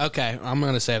shit! Okay, I'm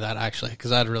gonna save that actually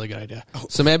because I had a really good idea.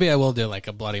 So maybe I will do like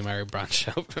a Bloody Mary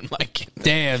brunch open mic.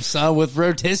 Damn, son, with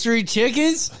rotisserie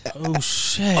chickens? Oh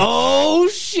shit! Oh,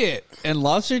 shit. And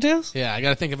lobster tails? Yeah, I got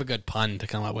to think of a good pun to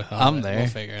come up with. I'm there. We'll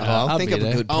figure it Oh, out. I'll think be of a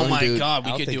there. good Oh pun, my dude. god,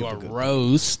 we I'll could think do of a good pun.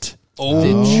 roast.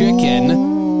 The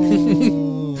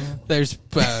chicken. There's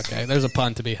a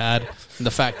pun to be had. And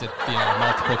the fact that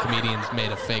multiple comedians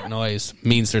made a fake noise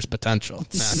means there's potential.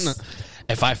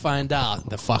 If I find out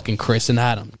that fucking Chris and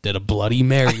Adam did a Bloody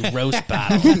Mary roast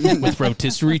battle with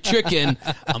rotisserie chicken,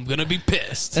 I'm gonna be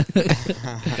pissed.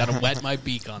 Gotta wet my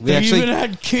beak on We that. actually- even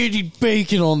had candied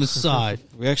bacon on the side.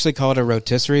 We actually call it a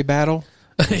rotisserie battle.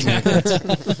 They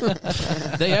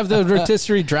have the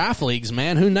rotisserie draft leagues,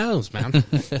 man. Who knows, man?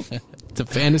 It's a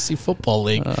fantasy football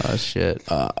league. Oh, shit.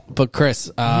 But Chris,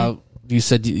 you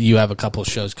said you have a couple of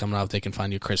shows coming up. They can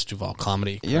find you Chris Duvall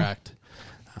Comedy, correct?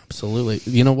 Absolutely.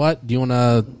 You know what? Do you want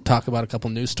to talk about a couple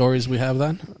news stories we have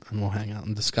then? And we'll hang out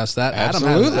and discuss that.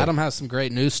 Absolutely. Adam has some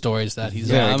great news stories that he's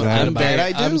Yeah, excited I'm about. That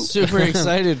I do. I'm super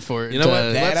excited for it. You know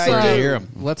what? That Let's, I do. hear 'em.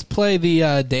 Let's play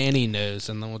the Danny news,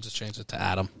 and then we'll just change it to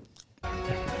Adam.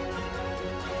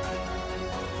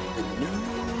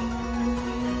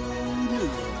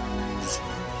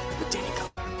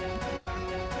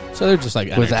 So they're just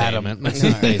like With Adam. entertainment.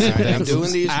 That's basically. I'm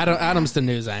doing these. Adam's the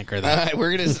news anchor. All Though. right,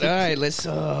 we're gonna. All right, let's.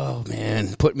 Oh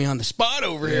man, put me on the spot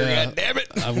over here. Yeah. God damn it!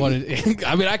 I wanted.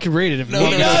 I mean, I can read it if you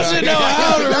want. He doesn't know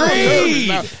how to read.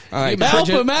 All right, Help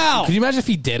him out. Could you imagine if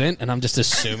he didn't? And I'm just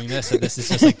assuming this, and this is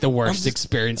just like the worst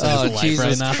experience in Oh, his life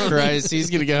Jesus right now. Christ.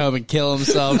 He's going to go home and kill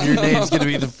himself. Your name's going to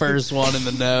be the first one in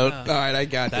the note. all right, I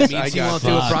got That this. means I he got won't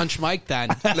this. do a brunch mic then.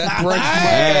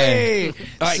 Hey! All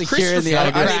right, Securing the Christopher.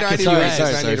 autograph. I need to Sorry, read this.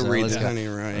 sorry, I need to sorry, read let's this. go. I need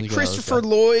to write. Let's go, Christopher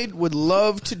Lloyd would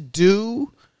love to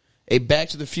do a Back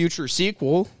to the Future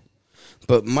sequel,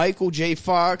 but Michael J.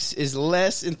 Fox is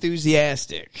less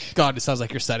enthusiastic. God, it sounds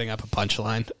like you're setting up a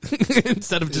punchline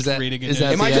instead of just reading it. is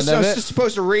that Am I the just, end of I it? was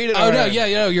supposed to read it? Oh All no, right.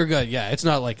 yeah, you're good. Yeah, it's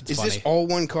not like it's Is funny. this all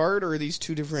one card, or are these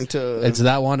two different? It's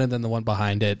that one, and then the one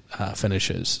behind it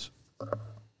finishes.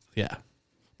 Yeah,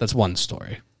 that's one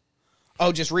story.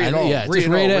 Oh, just read it And- all. yeah, read just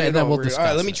it read all, it, and then all, we'll read it. All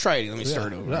right, discuss let me it. try it. Let me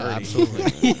start over. Yeah, Already.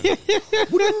 absolutely.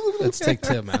 Let's take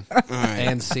two, man.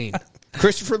 And scene.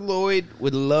 Christopher Lloyd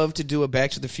would love to do a Back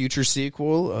to the Future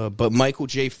sequel, but Michael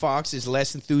J. Fox is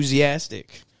less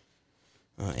enthusiastic.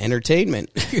 Entertainment.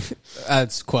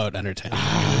 That's quote entertainment.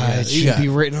 It should be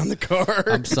written on the card.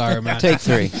 I'm sorry, man. Take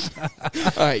 3.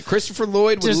 All right, Christopher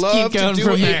Lloyd would Just love keep going to do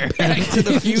from a there. Back to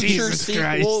the Future Jesus sequel.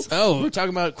 Christ. Oh. We're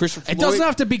talking about Christopher It Lloyd. doesn't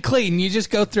have to be clean. You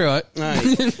just go through it. All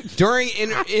right. During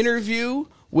an interview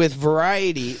with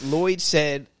Variety, Lloyd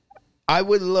said, "I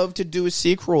would love to do a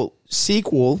sequel,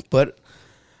 but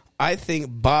I think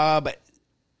Bob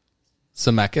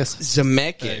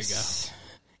Zemeckis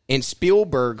and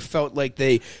Spielberg felt like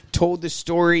they told the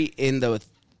story in the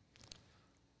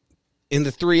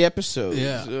 3 episodes.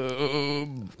 Yeah.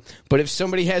 But if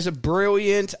somebody has a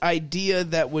brilliant idea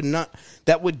that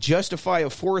would justify a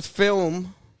 4th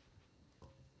film."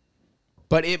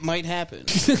 But it might happen. I'm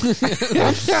suck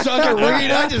at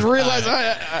reading. I just realized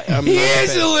I'm He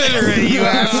is illiterate, you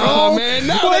asshole. man.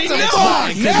 No, What the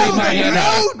fuck?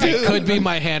 It could be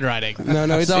my handwriting. No,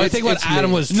 it's, So I think what it's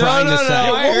Adam me. was trying to say. I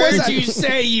What was heard that? you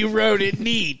say you wrote it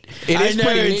neat. It is I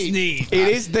know pretty it's neat. neat. It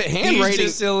is the He's handwriting.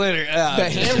 just illiterate. Oh, The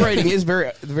handwriting is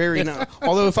very, very nice.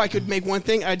 Although, if I could make one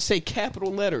thing, I'd say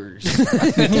capital letters.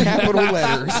 Capital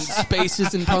letters.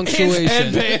 Spaces and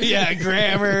punctuation. yeah,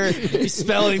 grammar,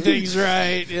 spelling things right.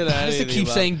 You know, Why does it keep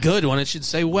saying good when it should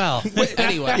say well?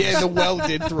 Anyway. Yeah, the well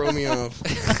did throw me off.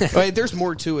 All right, there's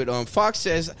more to it. Fox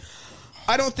says,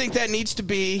 "I don't think that needs to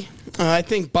be. I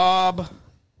think Bob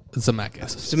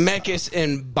Zemeckis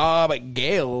and Bob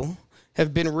Gale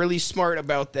have been really smart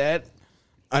about that.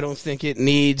 I don't think it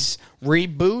needs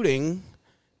rebooting,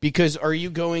 because are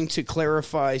you going to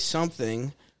clarify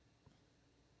something?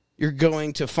 You're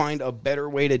going to find a better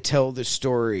way to tell the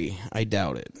story. I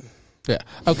doubt it." Yeah.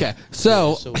 Okay.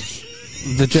 So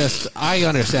the gist, I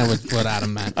understand what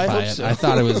Adam meant by hope it. so. I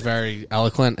thought it was very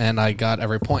eloquent, and I got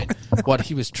every point. What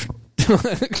he was.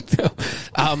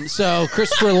 So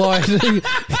Christopher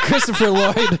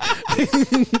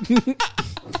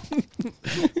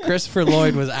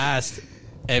Lloyd was asked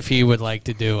if he would like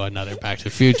to do another Back to the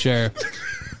Future.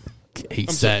 He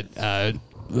said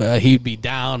he'd be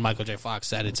down. Michael J. Fox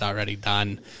said it's already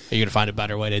done. Are you going to find a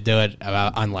better way to do it?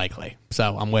 Unlikely.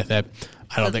 So I'm with it.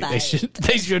 I don't think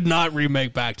they should not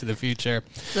remake Back to the Future.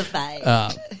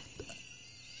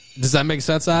 Does that make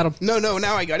sense, Adam? No,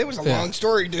 now I got it. It was a long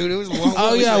story, dude. It was a long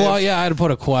Oh, yeah, well, yeah, I had to put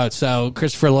a quote. So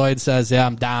Christopher Lloyd says, yeah,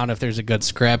 I'm down if there's a good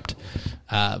script.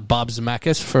 Bob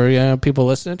Zemeckis, for people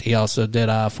listening, he also did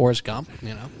Forrest Gump,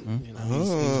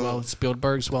 he's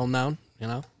Spielberg's well known,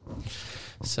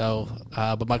 So,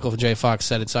 but Michael J. Fox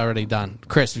said it's already done.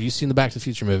 Chris, have you seen the Back to the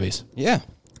Future movies? Yeah.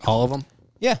 All of them?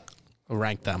 Yeah.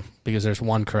 Rank them, because there's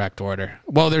one correct order.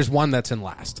 Well, there's one that's in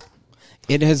last.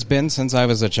 It has been since I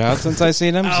was a child since I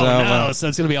seen him. Oh, so, no, so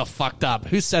it's going to be all fucked up.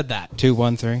 Who said that? 2,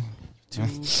 1, 3. 2,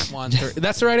 1, 3.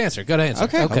 That's the right answer. Good answer.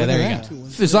 Okay. Okay, there you Okay.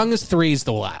 go. As long as 3's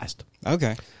the last.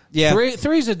 Okay. Yeah.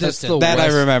 Three's a distant. That I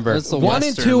remember. That's the 1 and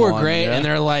Western 2 are one, great, yeah. and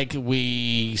they're like,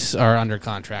 we are under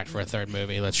contract for a third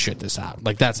movie. Let's shit this out.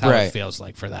 Like, that's how it Right. feels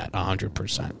like for that,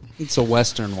 100%. It's a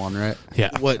Western one, right?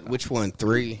 Yeah. What? Which one?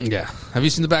 3? Yeah. Have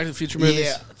you seen the Back to the Future movies?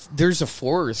 Yeah. There's a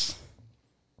 4th.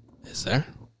 Is there?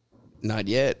 Not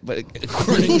yet, but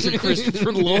according to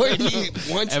Christopher Lloyd, he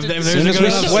wants If to. there's As soon a as good we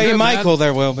enough sway script, Michael,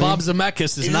 there will be. Bob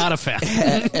Zemeckis is not a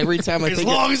fan. Every time I think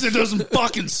as it doesn't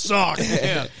fucking suck.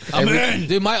 Yeah. I'm in.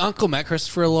 Dude, my uncle met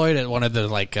Christopher Lloyd at one of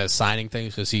the signing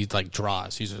things because he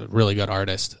draws. He's a really good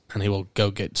artist, and he will go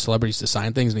get celebrities to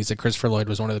sign things. And he said Christopher Lloyd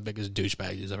was one of the biggest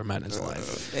douchebags he's ever met in his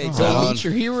life. Hey, don't meet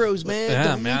your heroes, man. Yeah,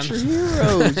 Don't man. meet your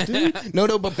heroes, dude.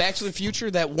 No, but Back to the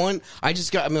Future, that one, I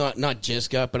just got, not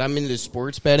just got, but I'm into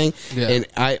sports betting. Yeah. And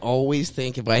I always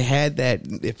think if I had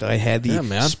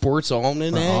the sports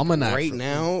almanac right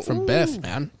now from Biff,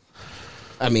 man.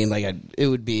 I mean, it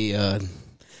would be.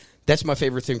 That's my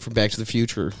favorite thing from Back to the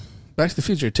Future. Back to the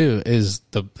Future 2 is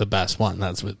the best one.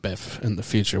 That's with Biff in the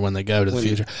future when they go to the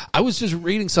future. I was just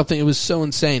reading something. It was so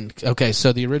insane. Okay,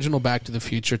 so the original Back to the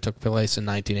Future took place in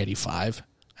 1985,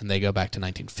 and they go back to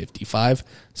 1955.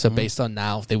 So based on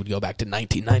now, they would go back to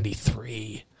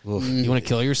 1993. You want to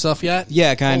kill yourself yet?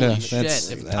 Yeah, kind of. Holy shit,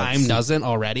 if time doesn't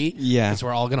already, yeah. because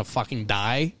we're all going to fucking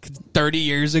die. 30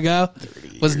 years ago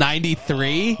was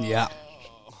 93? Yeah.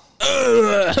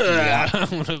 I'm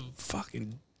going to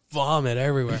fucking vomit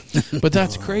everywhere. But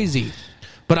that's crazy.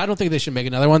 But I don't think they should make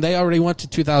another one. They already went to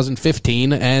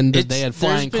 2015, and they had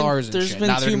flying cars and shit.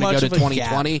 Now they're going to go to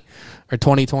 2020 or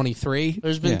 2023.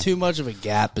 There's been too much of a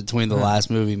gap between the last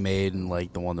movie made and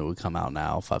like the one that would come out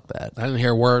now. Fuck that. I didn't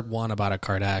hear word one about a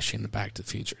Kardashian in Back to the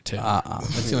Future, too.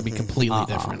 It's going to be completely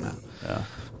different now. Yeah.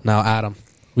 Now, Adam,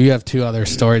 we have two other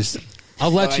stories.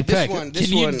 I'll let you pick. Can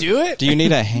you do it? Do you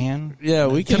need a hand? Yeah,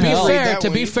 we can To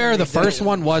help. be fair, the first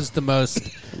one was the most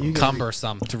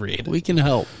cumbersome to read. We can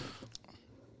help.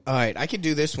 All right, I could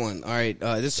do this one. All right,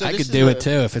 I could do it too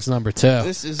if it's number 2.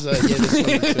 This is this is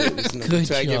number 2. This is number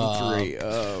 2. I give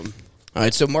him 3. All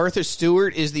right, so Martha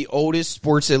Stewart is the oldest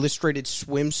Sports Illustrated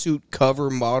swimsuit cover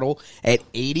model at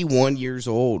 81 years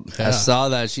old. I saw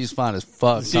that. She's fine as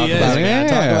fuck. She is, man.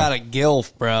 Talk about a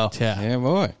gilf, bro. Yeah,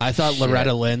 boy. I thought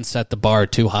Loretta Lynn set the bar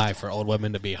too high for old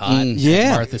women to be hot.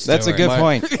 Yeah, Martha Stewart. that's a good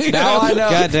point. Now I know.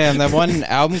 Goddamn, that one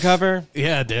album cover.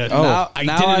 Yeah, dude. Oh. I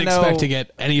now didn't I know. expect to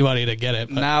get anybody to get it.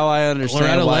 But Now I understand.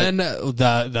 Loretta why. Lynn,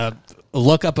 the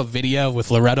look up a video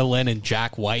with Loretta Lynn and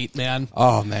Jack White, man.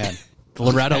 Oh man.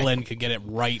 Loretta Lynn could get it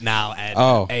right now at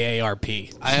Oh.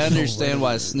 AARP. I understand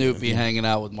why Snoop be hanging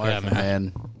out with Martha, Yeah,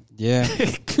 man. Yeah.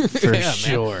 For Yeah, man.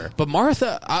 sure. But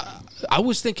Martha, I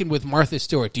was thinking with Martha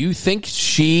Stewart, do you think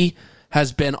she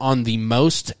has been on the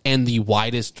most and the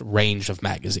widest range of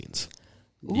magazines?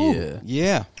 Yeah.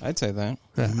 Yeah, I'd say that.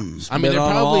 I mean, Been they're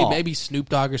on probably all. maybe Snoop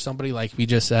Dogg or somebody like we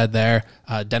just said there.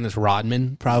 Dennis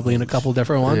Rodman probably in a couple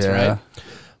different ones, Yeah. right?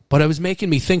 But it was making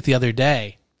me think the other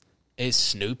day, is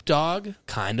Snoop Dogg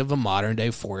kind of a modern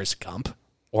day Forrest Gump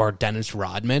or Dennis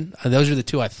Rodman? Those are the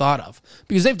two I thought of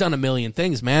because they've done a million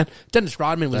things, man. Dennis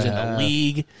Rodman was in the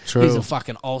league. True. He's a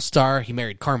fucking all-star. He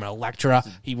married Carmen Electra.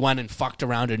 He went and fucked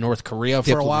around in North Korea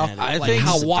for a while. I Like, think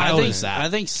how wild I think, is that? I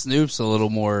think Snoop's a little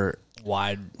more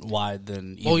wide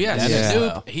than. Oh even yeah, Dennis,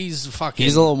 Snoop. though. He's fucking.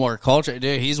 He's a little more cultured,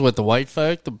 dude. He's with the white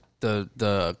folk,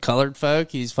 the colored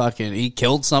folk. He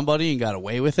killed somebody and got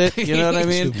away with it. You know what I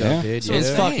mean? Yeah. It's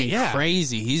Yeah. fucking Yeah.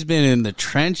 crazy. He's been in the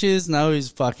trenches. Now he's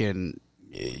fucking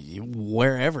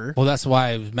wherever. Well, that's why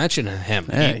I was mentioning him.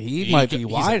 Yeah, he might be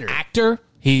wider. He's an actor.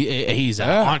 He's an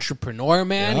entrepreneur,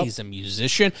 man. Yep. He's a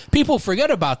musician. People forget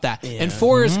about that. And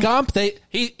Forrest Gump,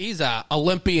 he's a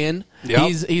Olympian. Yep.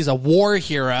 He's a war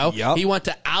hero. Yep. He went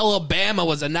to Alabama,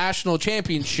 was a national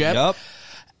championship. Yep.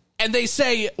 And they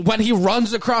say when he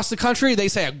runs across the country, they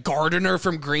say a gardener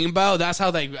from Greenbow. That's how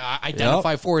they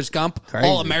identify Forrest Gump. Crazy.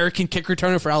 All-American kick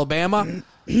returner for Alabama.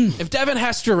 If Devin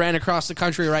Hester ran across the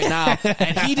country right now,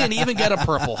 and he didn't even get a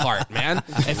Purple Heart, man.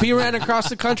 If he ran across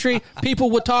the country,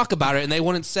 people would talk about it, and they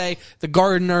wouldn't say the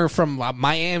gardener from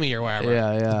Miami or wherever.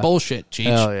 Yeah, yeah. It's bullshit, Cheech.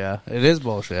 Hell yeah, it is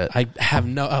bullshit. I have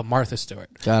no... Martha Stewart.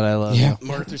 God, I love you.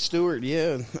 Martha Stewart,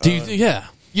 yeah. Do you... yeah.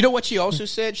 You know what she also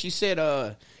said? She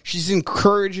said she's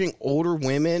encouraging older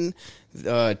women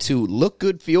to look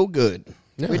good, feel good.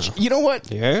 Yeah. Which, you know what?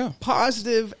 Yeah.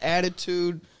 Positive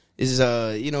attitude is,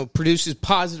 produces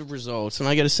positive results. And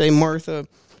I got to say, Martha,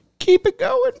 keep it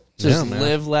going. Just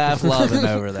live, laugh, loving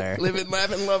over there. Living,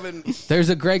 laughing, loving. There's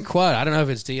a great quote. I don't know if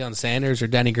it's Deion Sanders or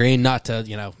Denny Green, not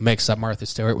to, mix up Martha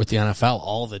Stewart with the NFL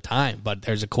all the time, but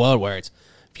there's a quote where it's,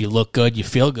 if you look good, you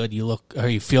feel good. You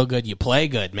feel good, you play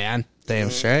good, man.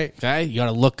 Damn straight. Okay? You got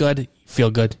to look good, you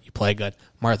feel good, you play good.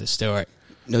 Martha Stewart,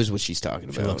 Knows what she's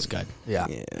talking she about. looks good. Yeah.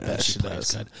 She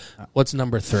plays good. What's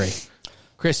number 3?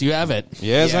 Chris, you have it.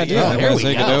 Yes, I do. Oh, I'm here gonna we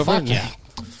take go. it over. Fuck yeah.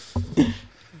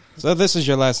 So this is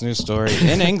your last news story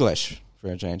in English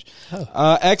for a change.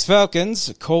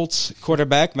 Ex-Falcons Colts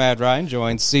quarterback Matt Ryan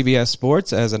joins CBS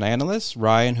Sports as an analyst.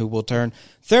 Ryan, who will turn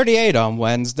 38 on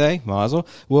Wednesday, Mazel,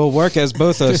 will work as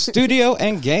both a studio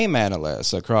and game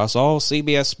analyst across all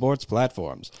CBS Sports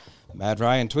platforms. Matt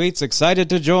Ryan tweets, excited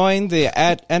to join the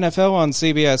at NFL on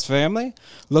CBS family.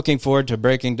 Looking forward to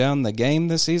breaking down the game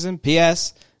this season.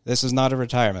 P.S. This is not a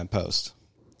retirement post.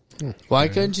 Why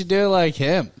couldn't you do it like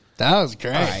him? That was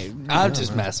great. I'm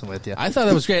just messing with you. I thought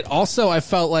that was great. Also, I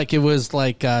felt like it was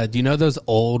like, do you know those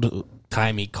old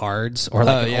timey cards or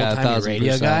like an old timey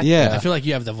radio 1000%. guy. Yeah. I feel like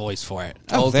you have the voice for it.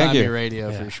 Old thank timey you.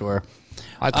 radio for sure.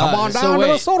 Come on down to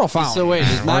the soda fountain. So wait,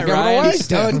 is Matt We're giving Ryan away He's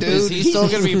done, dude. Is he still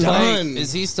going to be He's playing? done.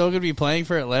 Is he still going to be playing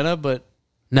for Atlanta? But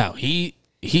No, he's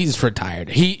retired.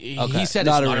 He said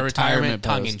Not it's a not a retirement, retirement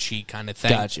tongue post. in cheek kind of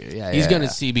thing. Got you. Yeah, he's yeah, going to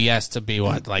yeah. CBS to be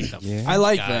what like the. I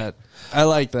like guy. that. I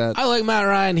like that. I like Matt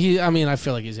Ryan. I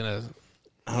feel like he's gonna.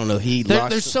 I don't know. He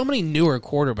There's lost. so many newer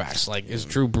quarterbacks. Like is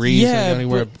Drew Brees Yeah, gonna go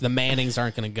anywhere? but- The Mannings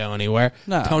aren't going to go anywhere.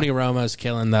 No. Tony Romo's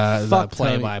killing the Fuck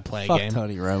play-by-play Fuck game.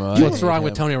 Tony Romo. I What's hate wrong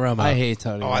with him. Tony Romo? I hate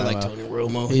Tony. Oh, Romo. I like Tony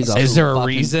Romo. He's Is there a fucking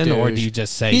reason, or douche. do you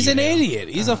just say he's you an do? idiot?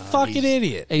 He's a fucking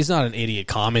idiot. He's not an idiot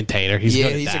commentator. He's Yeah,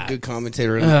 good at he's that. a good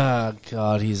commentator. Oh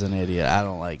God, he's an idiot. I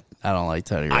don't like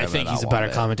Tony Romo. I think he's a not better one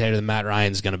bit. commentator than Matt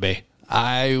Ryan's going to be.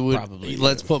 I would. Probably,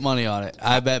 Let's put money on it.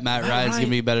 I bet Matt Ryan's Ryan- gonna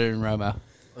be better than Romo.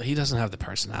 Well, he doesn't have the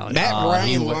personality. Matt he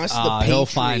Ryan would- lost the he'll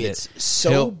Patriots find it. so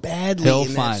He'll- badly he'll in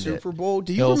that find it. Super Bowl.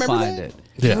 Do you He'll remember find that? it.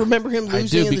 Do you remember him I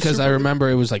losing? do in the because Super I Bowl? remember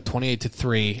it was like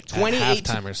 28-3 at 28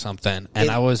 halftime or something, and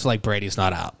I was like, Brady's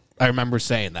not out. I remember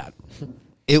saying that.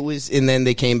 It was, and then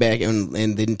they came back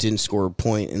and didn't score a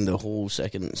point in the whole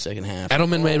second half.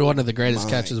 Edelman made one of the greatest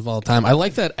catches of all time. I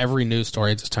like that every news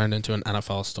story just turned into an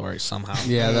NFL story somehow.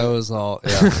 Yeah, that was all.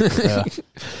 Yeah,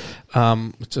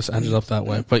 It just ended up that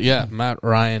way. But yeah, Matt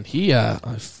Ryan,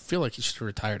 I feel like he should have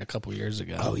retired a couple years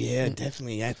ago. Oh yeah,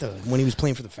 definitely when he was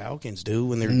playing for the Falcons, dude.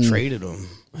 When they traded him,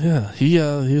 Yeah, he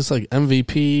was like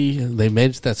MVP. They made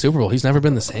it to that Super Bowl. He's never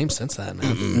been the same since then,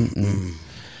 man.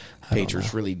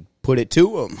 Patriots really put it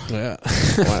to him. Yeah.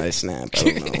 Why they snap? I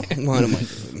don't know. What am I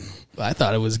doing? I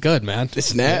thought it was good, man. The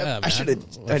snap? Yeah, I man. should have.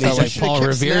 I felt like Paul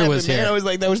Revere was man. here. I was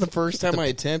like, that was the first time I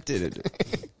attempted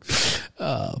it.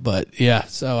 But yeah,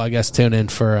 so I guess tune in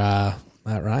for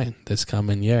Matt Ryan this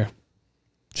coming year.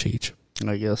 Cheech.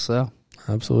 I guess so.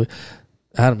 Absolutely.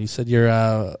 Adam, you said you're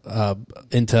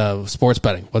into sports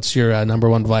betting. What's your number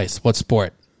one vice? What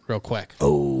sport? Real quick.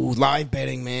 Oh, live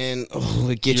betting, man. Oh,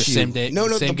 it gets You're you. same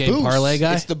the game boost. parlay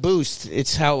guy? It's the boost.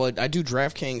 It's how I do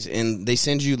DraftKings, and they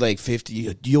send you like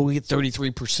 50. You'll get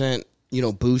 33%,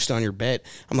 boost on your bet.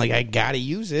 I'm like, I gotta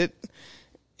use it,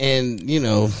 and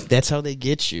that's how they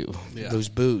get you those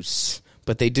boosts.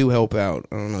 But they do help out.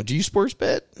 I don't know. Do you sports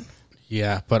bet?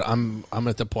 Yeah, but I'm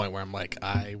at the point where I'm like,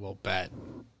 I will bet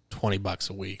 $20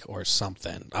 a week or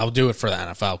something. I'll do it for the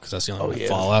NFL because that's the only way I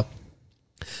follow.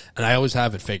 And I always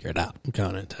have it figured out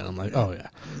going into it. I'm like, oh, yeah.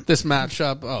 This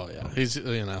matchup, oh, yeah. He's,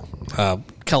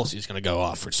 Kelsey's going to go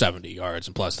off for 70 yards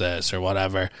and plus this or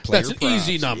whatever. Player That's an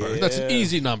easy props, number. yeah. That's an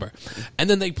easy number. And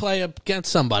then they play up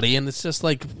against somebody, and it's just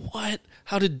like, what?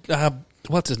 How did,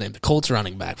 what's his name? The Colts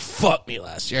running back. Fuck me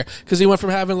last year. Because he went from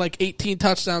having like 18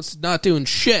 touchdowns to not doing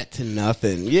shit. To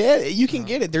nothing. Yeah, you can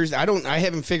get it. I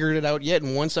haven't figured it out yet,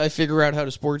 and once I figure out how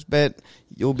to sports bet,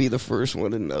 you'll be the first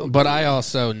one to know. But I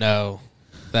also know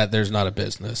that there's not a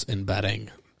business in betting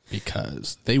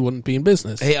because they wouldn't be in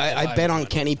business. Hey, I bet on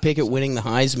Kenny Pickett winning the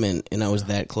Heisman, and I was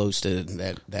that close to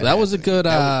that. That was a good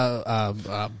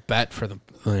That bet for the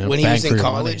when he bang was for in your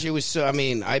college, money. it was so. I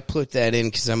mean, I put that in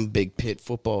because I'm a big Pitt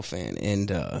football fan, and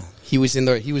he was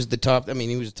the top. I mean,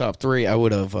 he was the top 3. I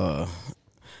would have. I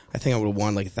think I would have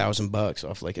won like $1,000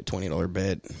 off like a $20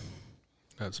 bet.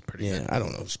 That's pretty Yeah, good. I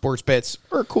don't know. Sports bets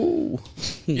are cool.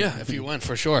 Yeah, if you win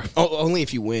for sure. Oh, only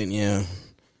if you win. Yeah.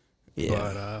 Yeah.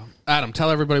 But Adam, tell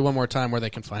everybody one more time where they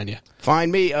can find you. Find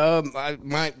me.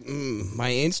 My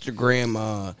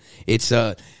Instagram. It's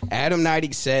Adam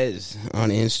Neidig Says on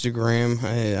Instagram.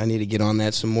 I need to get on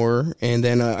that some more. And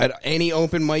then at any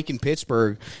open mic in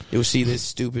Pittsburgh, you'll see this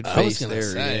stupid I was face gonna there.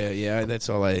 say. Yeah. That's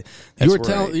all I. You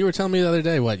were telling me the other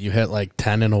day what you hit like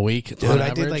 10 in a week. Dude, on I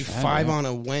did average? like 5 on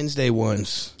a Wednesday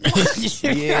once.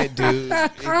 Yeah, dude.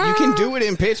 You can do it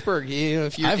in Pittsburgh.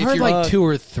 If you, I've if heard you're, like 2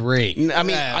 or 3. I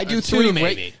mean, Yeah, I do or 3.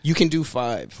 maybe. You can do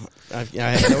 5. I was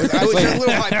a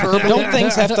little hyperbole. Don't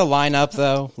things have to line up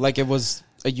though? Like it was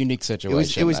a unique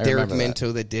situation. It was I Derek remember that.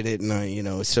 Minto that did it,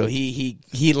 and so he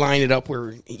lined it up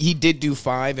where he did do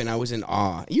 5, and I was in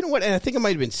awe. You know what? And I think it might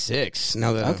have been 6.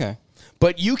 Now that Okay.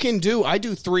 but you can do. I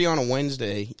do 3 on a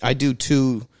Wednesday. I do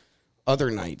 2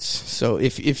 other nights. So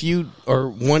if you are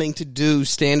wanting to do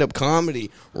stand up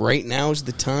comedy, right now is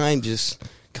the time. Just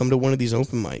come to one of these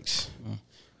open mics.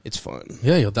 It's fun.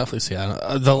 Yeah, you'll definitely see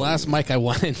that. The last mic I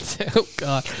went into,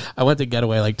 God, I went to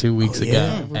Getaway like 2 weeks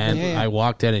ago, and I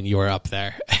walked in and you were up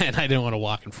there, and I didn't want to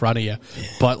walk in front of you.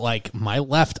 But like my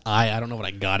left eye, I don't know what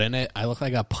I got in it. I looked like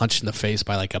I got punched in the face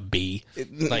by like a bee.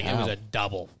 Like it was a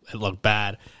double. It looked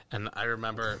bad. And I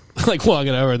remember like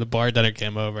walking over, the bartender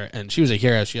came over, and she was a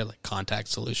hero. She had like contact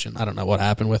solution. I don't know what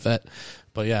happened with it,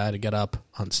 but yeah, I had to get up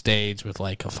on stage with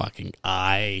like a fucking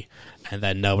eye, and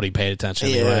then nobody paid attention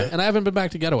anyway. And I haven't been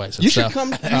back to Getaways. You should come.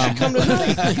 You should come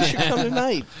tonight. You should come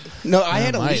tonight. No, I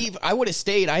had to might. leave. I would have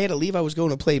stayed. I had to leave. I was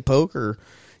going to play poker.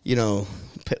 You know,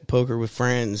 poker with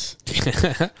friends.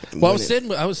 Well,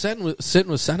 I was sitting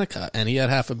with Seneca, and he had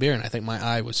half a beer, and I think my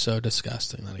eye was so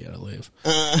disgusting that he had to leave.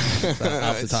 So I'll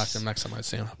have to talk to him next time I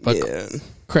see him. But Yeah.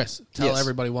 Chris, tell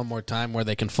everybody one more time where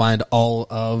they can find all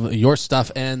of your stuff.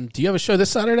 And do you have a show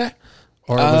this Saturday,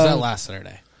 or was that last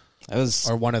Saturday, I was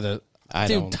or one of the?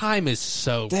 don't- Time is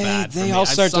so They bad. for they me. all I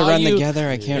start to saw run you- together.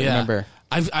 I can't remember.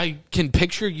 I can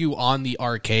picture you on the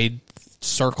arcade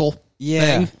circle.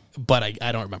 Yeah. thing, but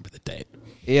I don't remember the date.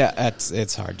 Yeah,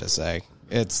 it's hard to say.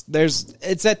 It's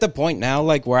at the point now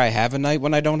like where I have a night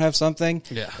when I don't have something.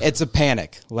 Yeah. It's a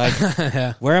panic. Like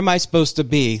where am I supposed to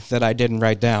be that I didn't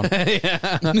write down?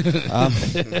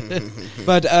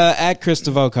 But at Chris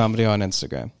Duvall Comedy on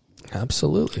Instagram.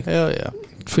 Absolutely. Hell yeah.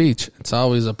 Feech, it's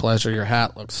always a pleasure. Your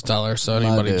hat looks stellar. So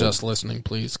anybody dude. just listening,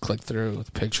 please click through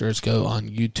the pictures, go on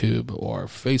YouTube or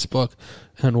Facebook,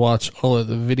 and watch all of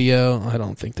the video. I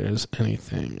don't think there's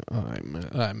anything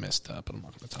I missed up, but I'm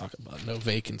not going to talk about. No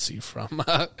vacancy from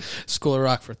School of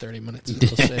Rock for 30 minutes. We'll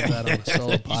save that on the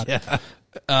solo pod.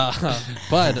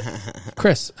 But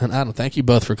Chris and Adam, thank you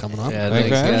both for coming on. Yeah, Thanks,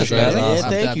 thanks, guys. guys. Yeah, I'll have to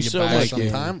thank have you so back much.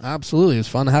 sometime. Absolutely, it was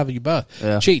fun to have you both.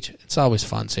 Yeah. Cheech, it's always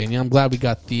fun seeing you. I'm glad we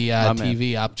got the man.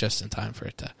 TV up just in time for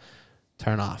it to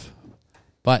turn off.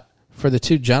 But for the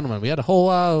two gentlemen, we had a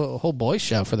whole boys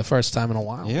show for the first time in a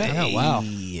while. Yeah. wow.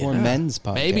 For men's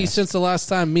podcast. Maybe since the last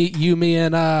time me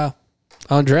and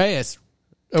Andreas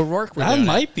O'Rourke were That doing it.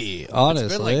 might be,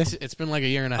 honestly. It's been like a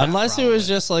year and a half. Unless it was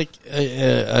just like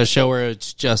a show where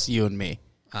it's just you and me.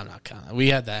 I'm not counting. We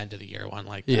had the end of the year one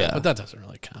like that, Yeah. but that doesn't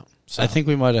really count. So I think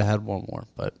we might have had one more,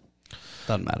 but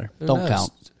doesn't matter. who Don't knows?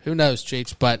 count. Who knows,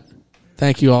 Cheech? But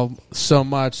thank you all so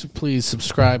much. Please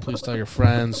subscribe. Please tell your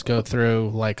friends. Go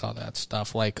through, like all that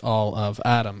stuff, like all of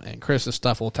Adam and Chris's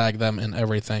stuff. We'll tag them in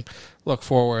everything. Look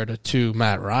forward to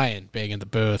Matt Ryan being in the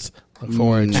booth. Look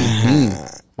forward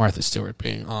to Martha Stewart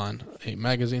being on a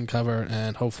magazine cover,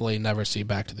 and hopefully never see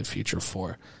Back to the Future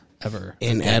 4 ever.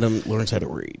 And Adam learns how to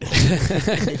read.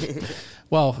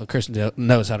 Well, Chris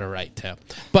knows how to write too.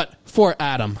 But for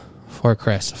Adam, for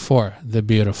Chris, for the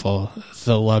beautiful,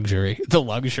 the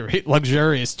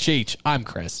luxurious Cheech, I'm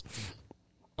Chris.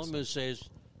 All I'm going to say is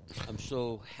I'm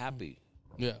so happy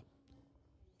Yeah.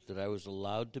 that I was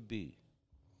allowed to be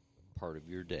part of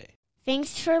your day.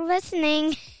 Thanks for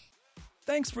listening.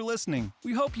 Thanks for listening.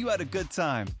 We hope you had a good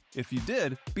time. If you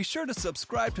did, be sure to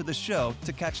subscribe to the show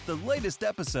to catch the latest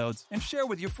episodes and share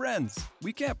with your friends.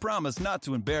 We can't promise not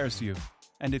to embarrass you.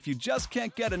 And if you just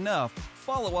can't get enough,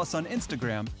 follow us on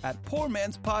Instagram at Poor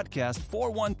Man's Podcast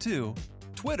 412,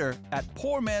 Twitter at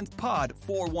Poor Man's Pod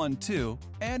 412,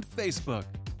 and Facebook.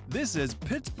 This is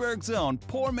Pittsburgh's own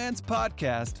Poor Man's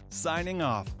Podcast, signing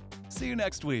off. See you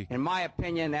next week. In my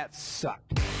opinion, that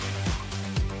sucked.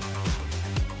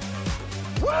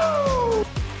 Woo!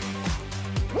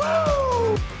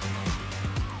 Woo!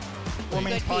 Poor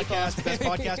Man's Podcast, the best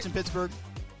podcast in Pittsburgh.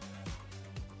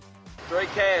 Straight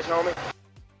cash, homie.